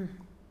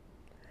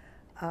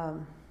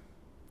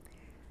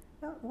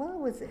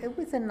 Well, it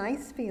was a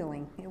nice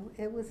feeling.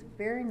 It was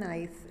very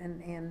nice,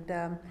 and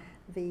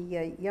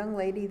the young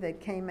lady that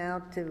came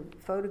out to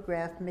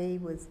photograph me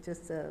was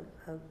just a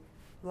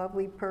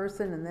lovely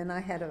person. And then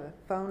I had a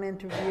phone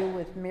interview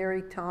with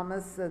Mary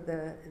Thomas,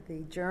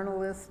 the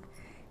journalist,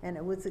 and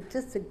it was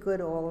just a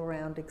good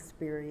all-around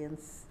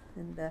experience.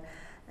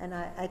 And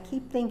I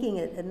keep thinking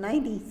at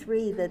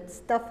 93 that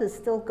stuff is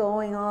still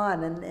going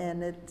on,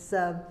 and it's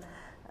a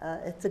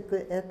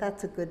good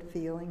that's a good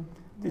feeling.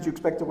 Did you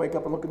expect to wake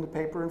up and look in the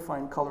paper and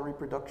find color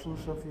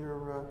reproductions of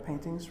your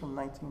paintings from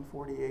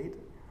 1948?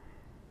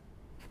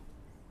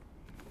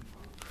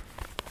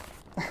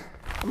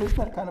 I mean, isn't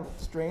that kind of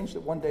strange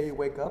that one day you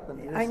wake up and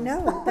it I isn't?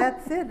 know,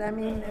 that's it. I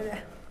mean,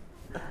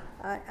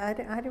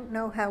 I don't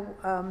know how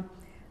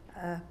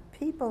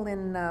people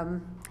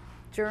in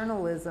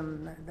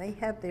journalism, they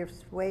have their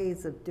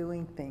ways of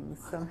doing things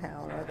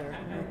somehow or other.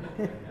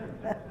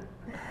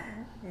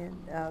 And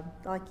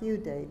like you,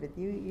 David,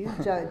 you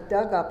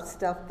dug up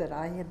stuff that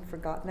I had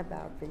forgotten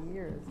about for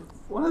years.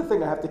 One other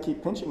thing I have to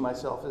keep pinching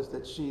myself is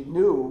that she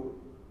knew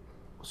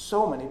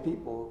so many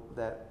people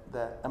that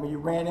I mean, you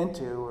ran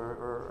into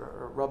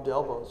or rubbed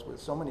elbows with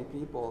so many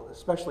people,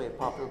 especially at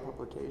popular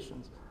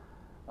publications,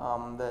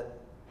 that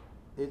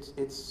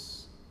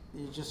it's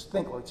you just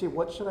think, well, gee,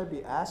 what should I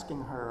be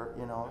asking her,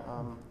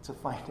 to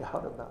find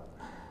out about?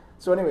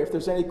 So anyway, if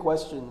there's any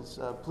questions,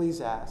 please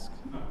ask.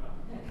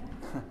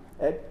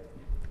 Ed?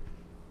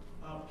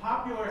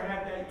 Popular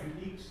had that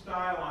unique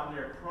style on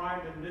their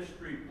crime and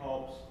mystery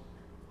pulps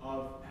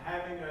of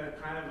having a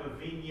kind of a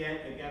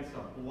vignette against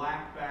a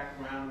black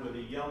background with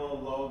a yellow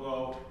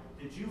logo.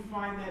 Did you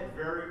find that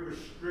very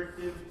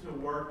restrictive to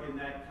work in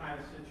that kind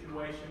of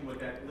situation with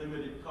that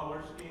limited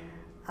color scheme?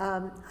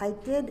 I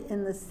did,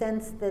 in the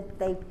sense that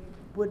they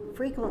would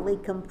frequently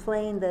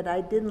complain that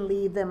I didn't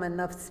leave them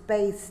enough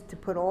space to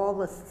put all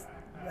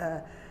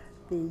the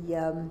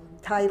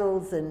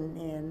titles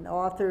and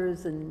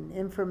authors and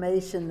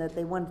information that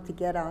they wanted to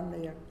get on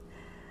there.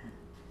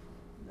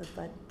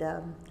 But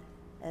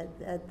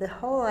the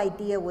whole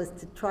idea was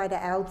to try to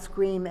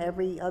outscream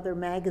every other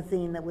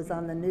magazine that was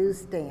on the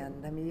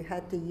newsstand. I mean, you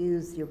had to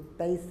use your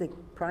basic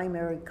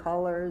primary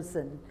colors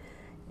and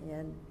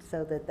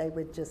so that they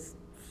would just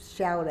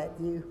shout at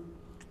you.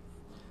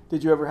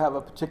 Did you ever have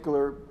a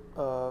particular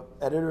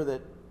editor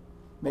that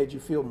made you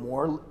feel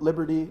more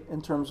liberty in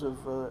terms of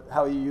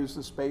how you use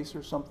the space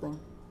or something?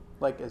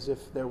 Like as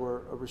if there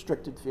were a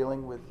restricted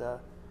feeling with...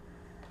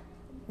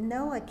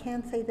 No, I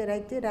can't say that I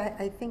did.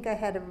 I think I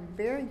had a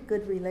very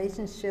good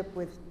relationship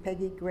with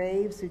Peggy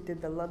Graves, who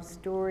did the love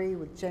story,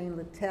 with Jane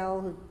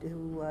Littell,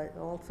 who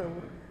also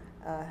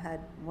had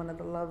one of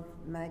the love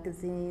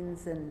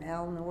magazines, and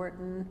Al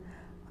Norton,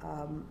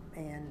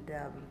 and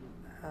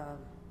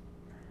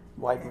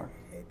Weidmer.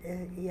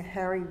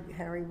 Harry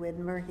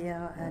Widmer,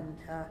 yeah, and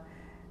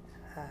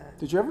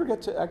Did you ever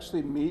get to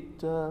actually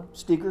meet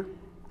Steger?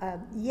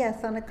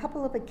 yes, on a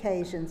couple of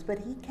occasions, but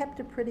he kept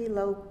a pretty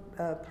low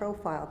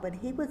profile. But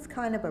he was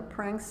kind of a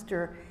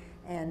prankster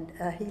And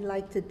he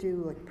liked to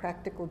do like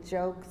practical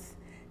jokes.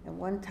 And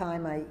one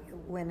time I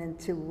went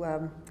into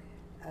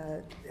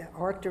the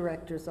art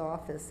director's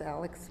office,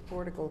 Alex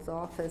Portigal's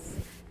office,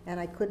 and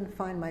I couldn't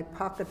find my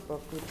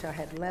pocketbook, which I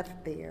had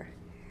left there.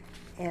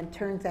 And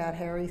turns out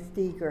Harry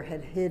Steger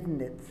had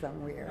hidden it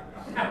somewhere.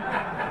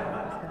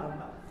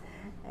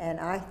 And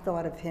I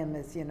thought of him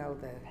as, you know,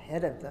 the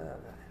head of the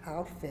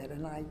outfit,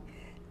 and I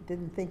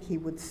didn't think he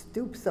would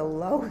stoop so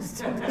low as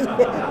to be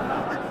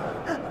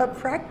a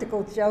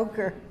practical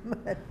joker.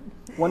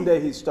 One day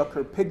he stuck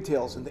her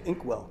pigtails in the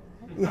inkwell.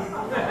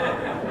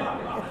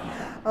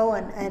 Oh,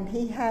 and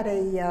he had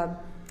a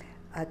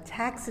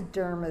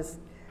taxidermist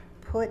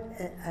put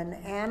an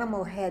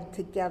animal head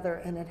together,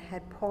 and it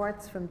had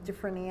parts from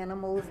different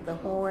animals, the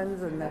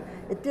horns and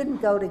it didn't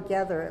go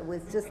together. It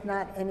was just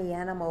not any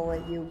animal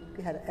that you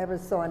had ever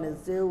saw in a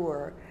zoo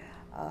or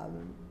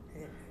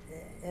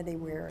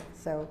anywhere,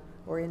 so,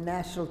 or in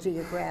National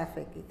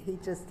Geographic. He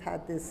just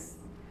had this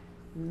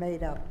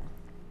made up.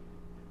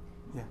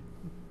 Yeah.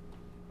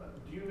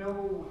 Do you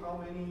know how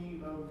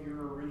many of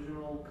your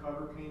original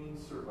cover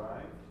paintings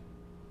survived?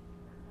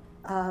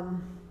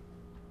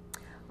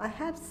 I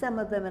have some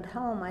of them at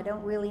home. I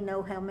don't really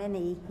know how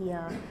many.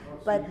 Yeah, Oh,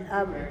 so but you do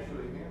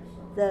actually have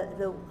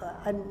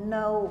some.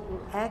 no,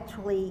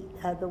 actually,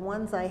 the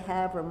ones I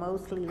have are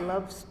mostly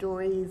love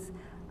stories,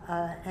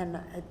 and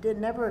it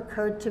never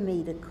occurred to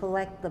me to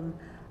collect them.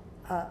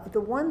 The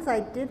ones I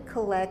did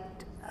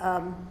collect,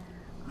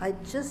 I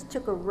just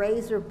took a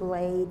razor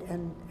blade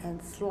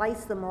and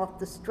sliced them off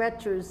the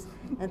stretchers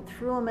and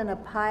threw them in a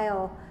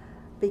pile,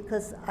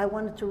 because I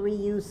wanted to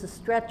reuse the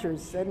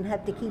stretchers. I didn't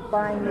have to keep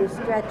buying new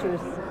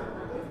stretchers.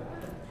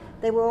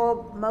 They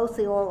were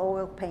mostly all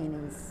oil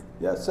paintings.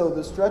 Yeah, so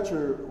the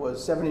stretcher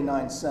was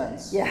 79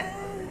 cents. Yeah.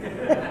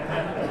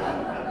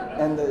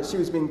 And she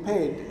was being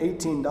paid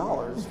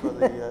 $18 for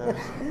the,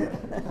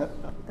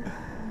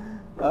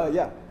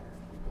 yeah.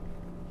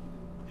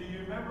 Do you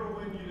remember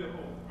when you,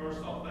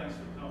 first off, thanks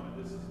for coming.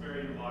 This is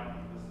very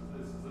enlightening.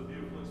 This is a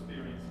beautiful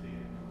experience being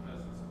in your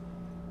presence.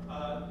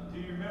 Do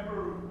you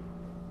remember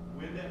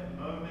when that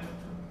moment,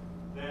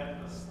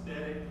 that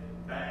aesthetic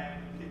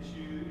bang hit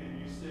you and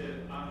you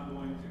said, I'm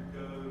going to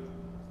go,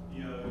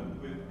 you know,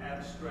 with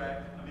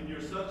abstract? I mean, you're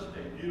such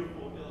a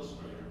beautiful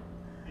illustrator,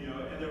 you know,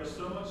 and there was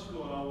so much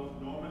going on with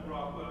Norman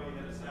Rockwell. You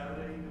had a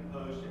Saturday Evening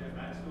Post, you had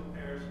Maxfield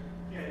Parrish,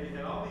 you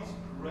had all these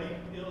great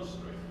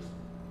illustrators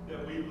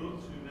that we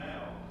look to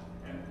now,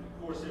 and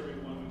of course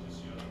everyone would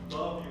just, you know,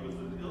 love you as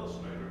an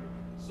illustrator.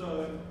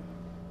 So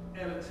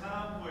at a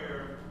time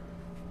where,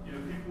 you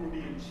know, people were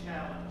being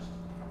challenged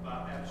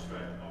by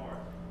abstract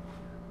art,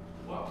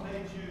 what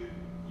made you,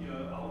 you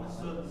know, all of a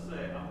sudden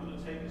say, I'm going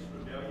to take this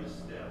rebellious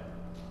step.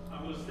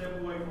 I'm going to step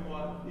away from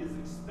what is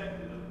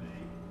expected of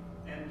me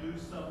and do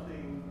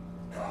something,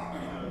 you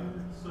know,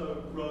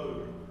 so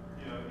rogue,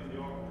 you know, in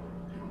the art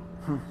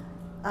world?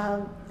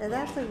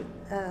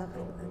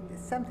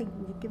 That's something,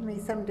 you give me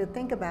something to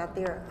think about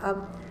there.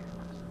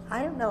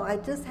 I don't know, I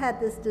just had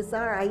this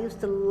desire. I used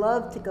to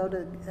love to go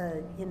to,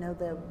 you know,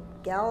 the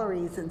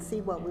galleries and see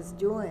what was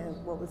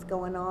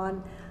going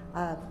on.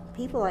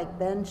 People like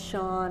Ben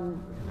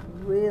Shahn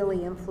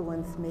really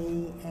influenced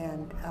me,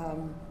 and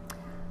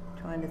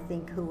trying to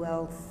think who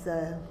else,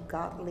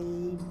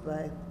 Gottlieb.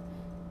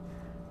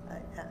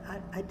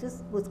 I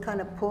just was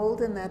kind of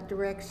pulled in that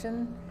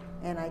direction,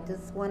 and I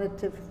just wanted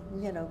to,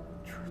 you know,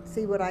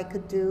 see what I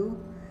could do.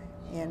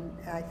 And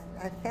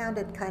I found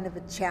it kind of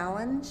a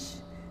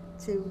challenge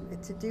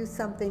to do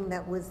something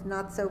that was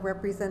not so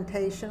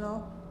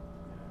representational.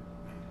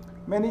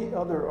 Many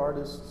other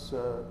artists,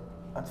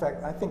 in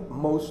fact, I think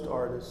most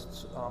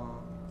artists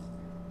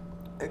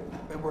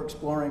were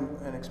exploring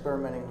and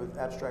experimenting with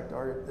abstract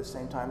art at the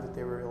same time that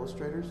they were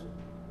illustrators,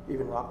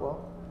 even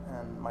Rockwell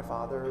and my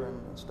father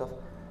and stuff.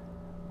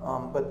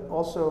 But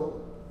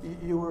also,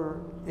 you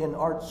were in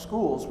art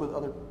schools with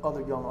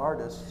other young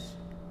artists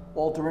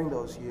all during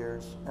those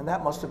years, and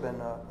that must have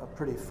been a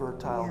pretty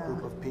fertile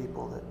group of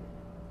people that.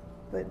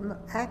 But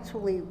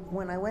actually,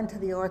 when I went to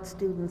the Art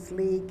Students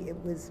League, it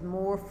was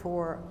more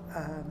for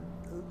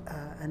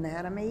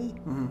anatomy.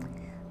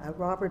 Mm-hmm.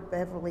 Robert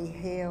Beverly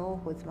Hale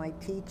was my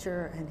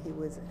teacher, and he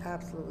was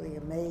absolutely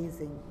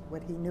amazing,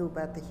 what he knew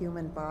about the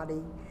human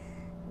body,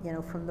 you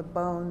know, from the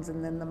bones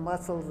and then the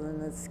muscles and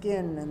the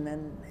skin and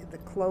then the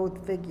clothed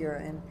figure.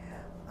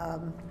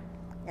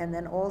 And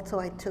then also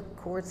I took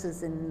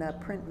courses in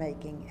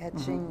printmaking,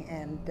 etching, Mm-hmm.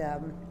 and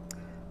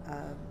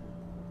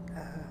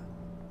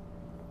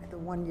the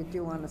one you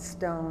do on a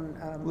stone,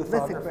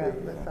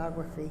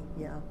 lithography,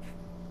 yeah.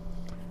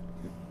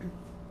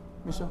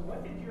 Michelle?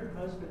 What did your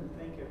husband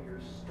think of your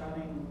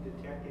stunning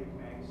detective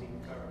magazine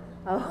cover?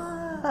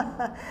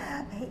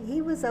 Oh,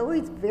 he was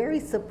always very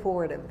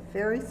supportive,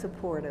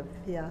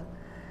 yeah,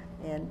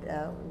 and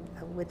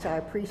which I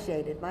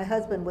appreciated. My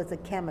husband was a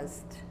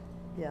chemist,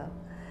 yeah,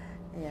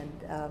 and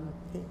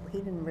he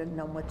didn't really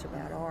know much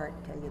about art,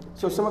 tell you the truth.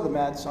 So some of the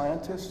mad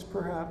scientists,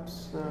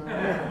 perhaps?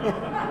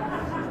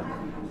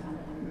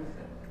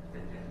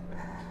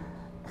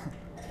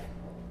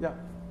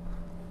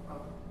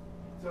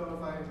 So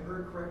if I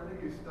heard correctly,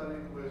 you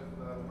studied with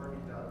Harvey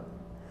Dunn?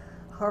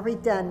 Harvey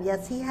Dunn,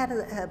 yes, he had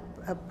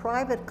a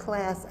private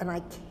class, and I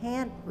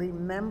can't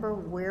remember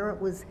where it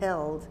was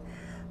held,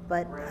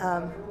 but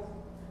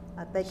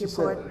I beg She your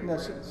said, pardon. no,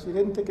 she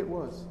didn't think it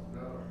was.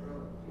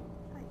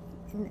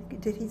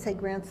 Did he say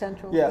Grand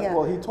Central? Yeah,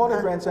 well, he taught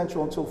at Grand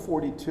Central until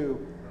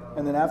 42,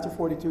 and then after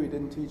 42, he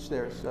didn't teach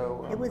there,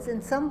 so. It was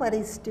in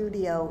somebody's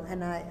studio,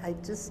 and I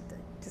just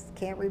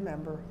can't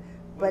remember.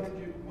 But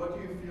What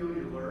do you feel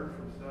you learned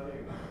from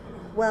studying?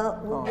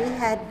 well, we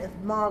had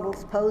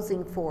models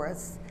posing for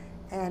us,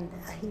 and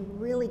he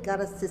really got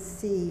us to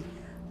see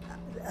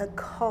a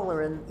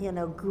color and, you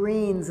know,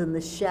 greens and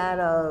the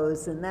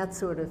shadows and that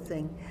sort of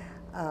thing.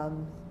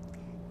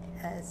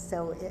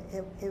 So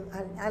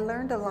I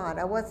learned a lot.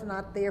 I was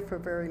not there for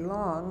very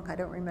long. I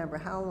don't remember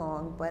how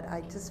long, but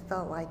I just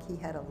felt like he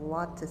had a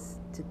lot to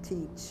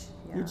teach.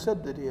 Yeah. You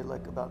said that he had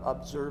like about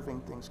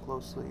observing things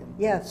closely and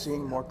Yes.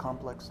 seeing more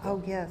complex stuff.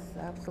 Oh, yes,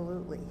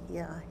 absolutely.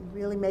 Yeah, he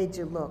really made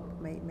you look,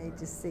 made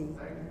you see.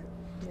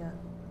 Yeah.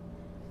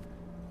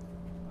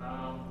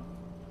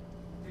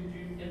 Did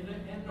you, in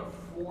the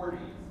 40s,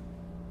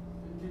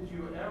 did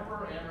you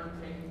ever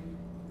entertain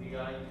the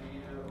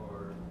idea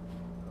or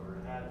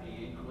had the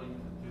inkling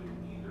to do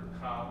either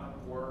comic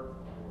work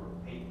or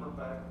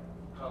paperback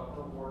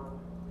cover work?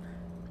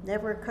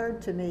 Never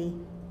occurred to me,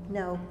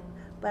 no.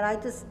 But I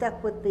just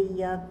stuck with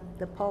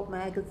the pulp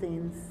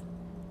magazines.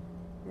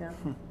 Yeah.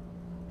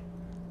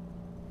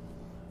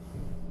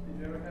 Did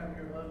you ever have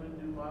your husband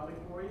do modeling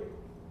for you?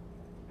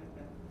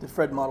 Did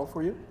Fred model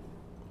for you?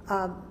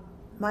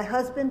 My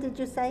husband, did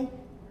you say?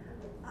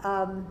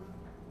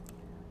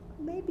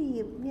 Maybe,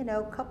 you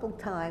know, a couple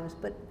times,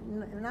 but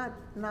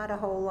not a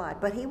whole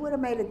lot. But he would have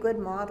made a good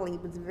model. He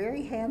was a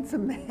very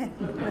handsome man.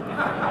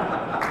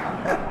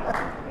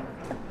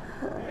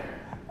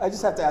 I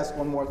just have to ask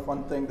one more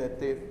fun thing, that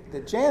the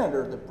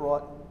janitor that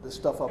brought the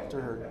stuff up to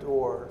her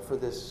door for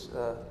this,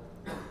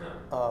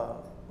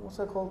 what's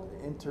that called?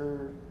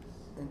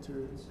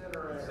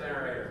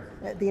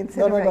 The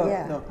incinerator,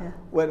 no. yeah.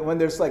 When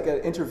there's like an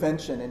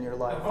intervention in your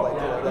life, like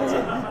that's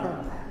it.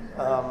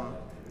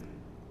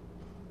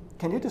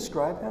 Can you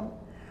describe him?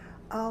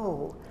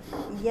 Oh,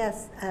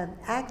 yes.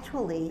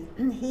 Actually,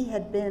 he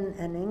had been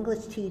an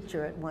English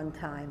teacher at one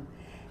time,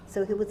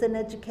 so he was an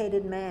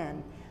educated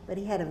man, but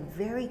he had a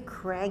very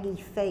craggy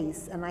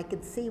face, and I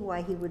could see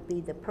why he would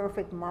be the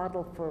perfect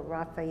model for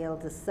Raphael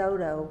de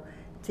Soto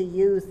to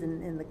use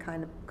in the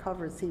kind of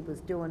covers he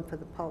was doing for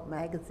the pulp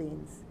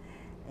magazines.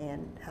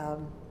 And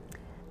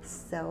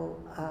So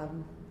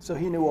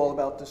he knew all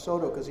about De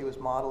Soto because he was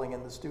modeling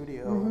in the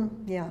studio.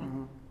 yeah,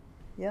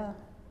 yeah.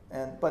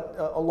 But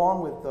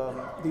along with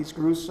these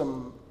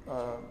gruesome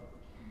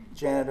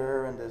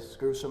janitor and this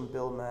gruesome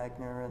Bill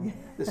Magner and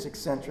this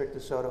eccentric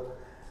De Soto,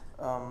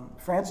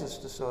 Frances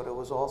De Soto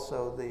was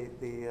also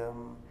the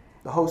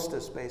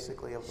hostess,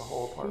 basically, of the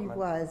whole apartment. She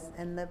was,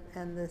 and the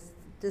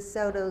De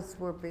Sotos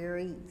were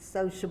very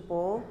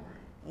sociable.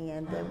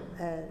 And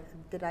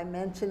did I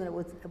mention that it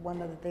was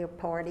one of their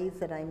parties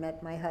that I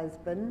met my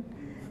husband?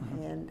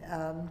 And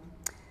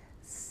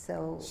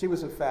so She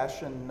was a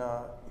fashion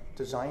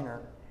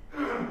designer.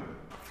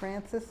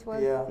 Frances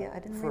was? Yeah, I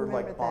didn't for remember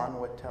like that.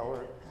 Bonwit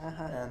Teller,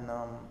 and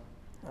a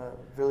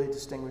really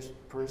distinguished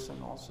person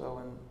also,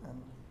 and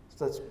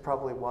so that's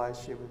probably why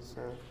she was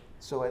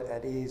so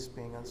at ease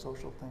being a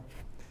social thing.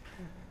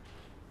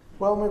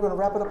 Well, we're going to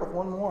wrap it up with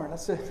one more, and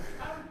that's it.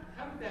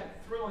 How did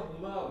that thrilling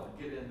love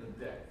get in the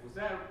deck? Was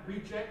that a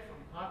reject from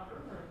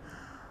Hopper?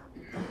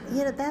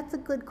 You know, that's a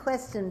good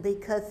question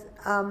because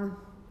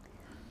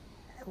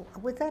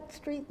was that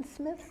Street and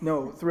Smith?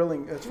 No,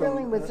 Thrilling.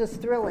 Thrilling was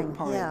just Thrilling,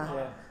 Pine,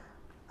 yeah.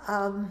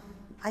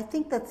 I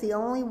think that's the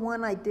only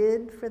one I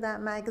did for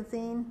that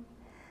magazine,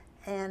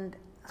 and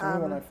It's the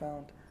only one I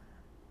found.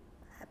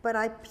 but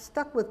I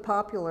stuck with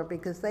Popular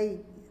because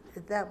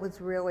that was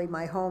really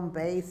my home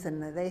base,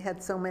 and they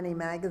had so many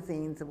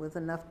magazines, it was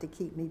enough to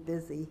keep me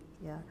busy.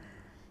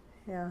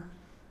 Yeah.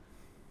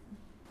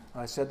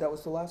 I said that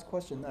was the last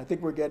question. I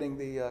think we're getting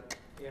the.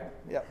 Yeah.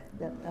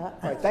 That- All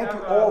right. Thank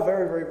you all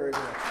very, very, very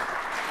much.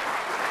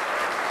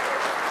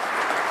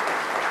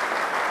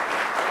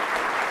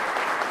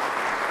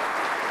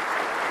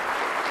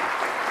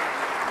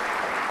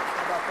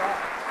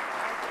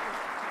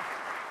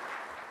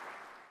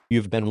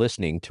 You've been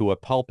listening to a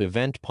Pulp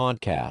Event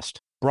podcast,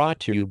 brought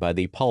to you by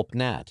the Pulp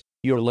Net,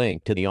 your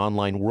link to the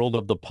online world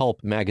of the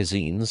pulp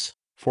magazines,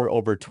 for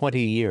over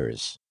 20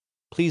 years.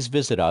 Please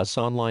visit us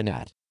online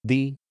at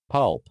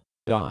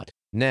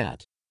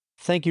thepulp.net.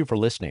 Thank you for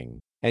listening,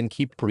 and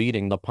keep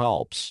reading the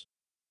pulps.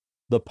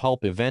 The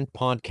Pulp Event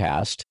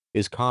podcast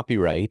is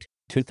copyright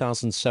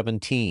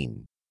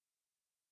 2017.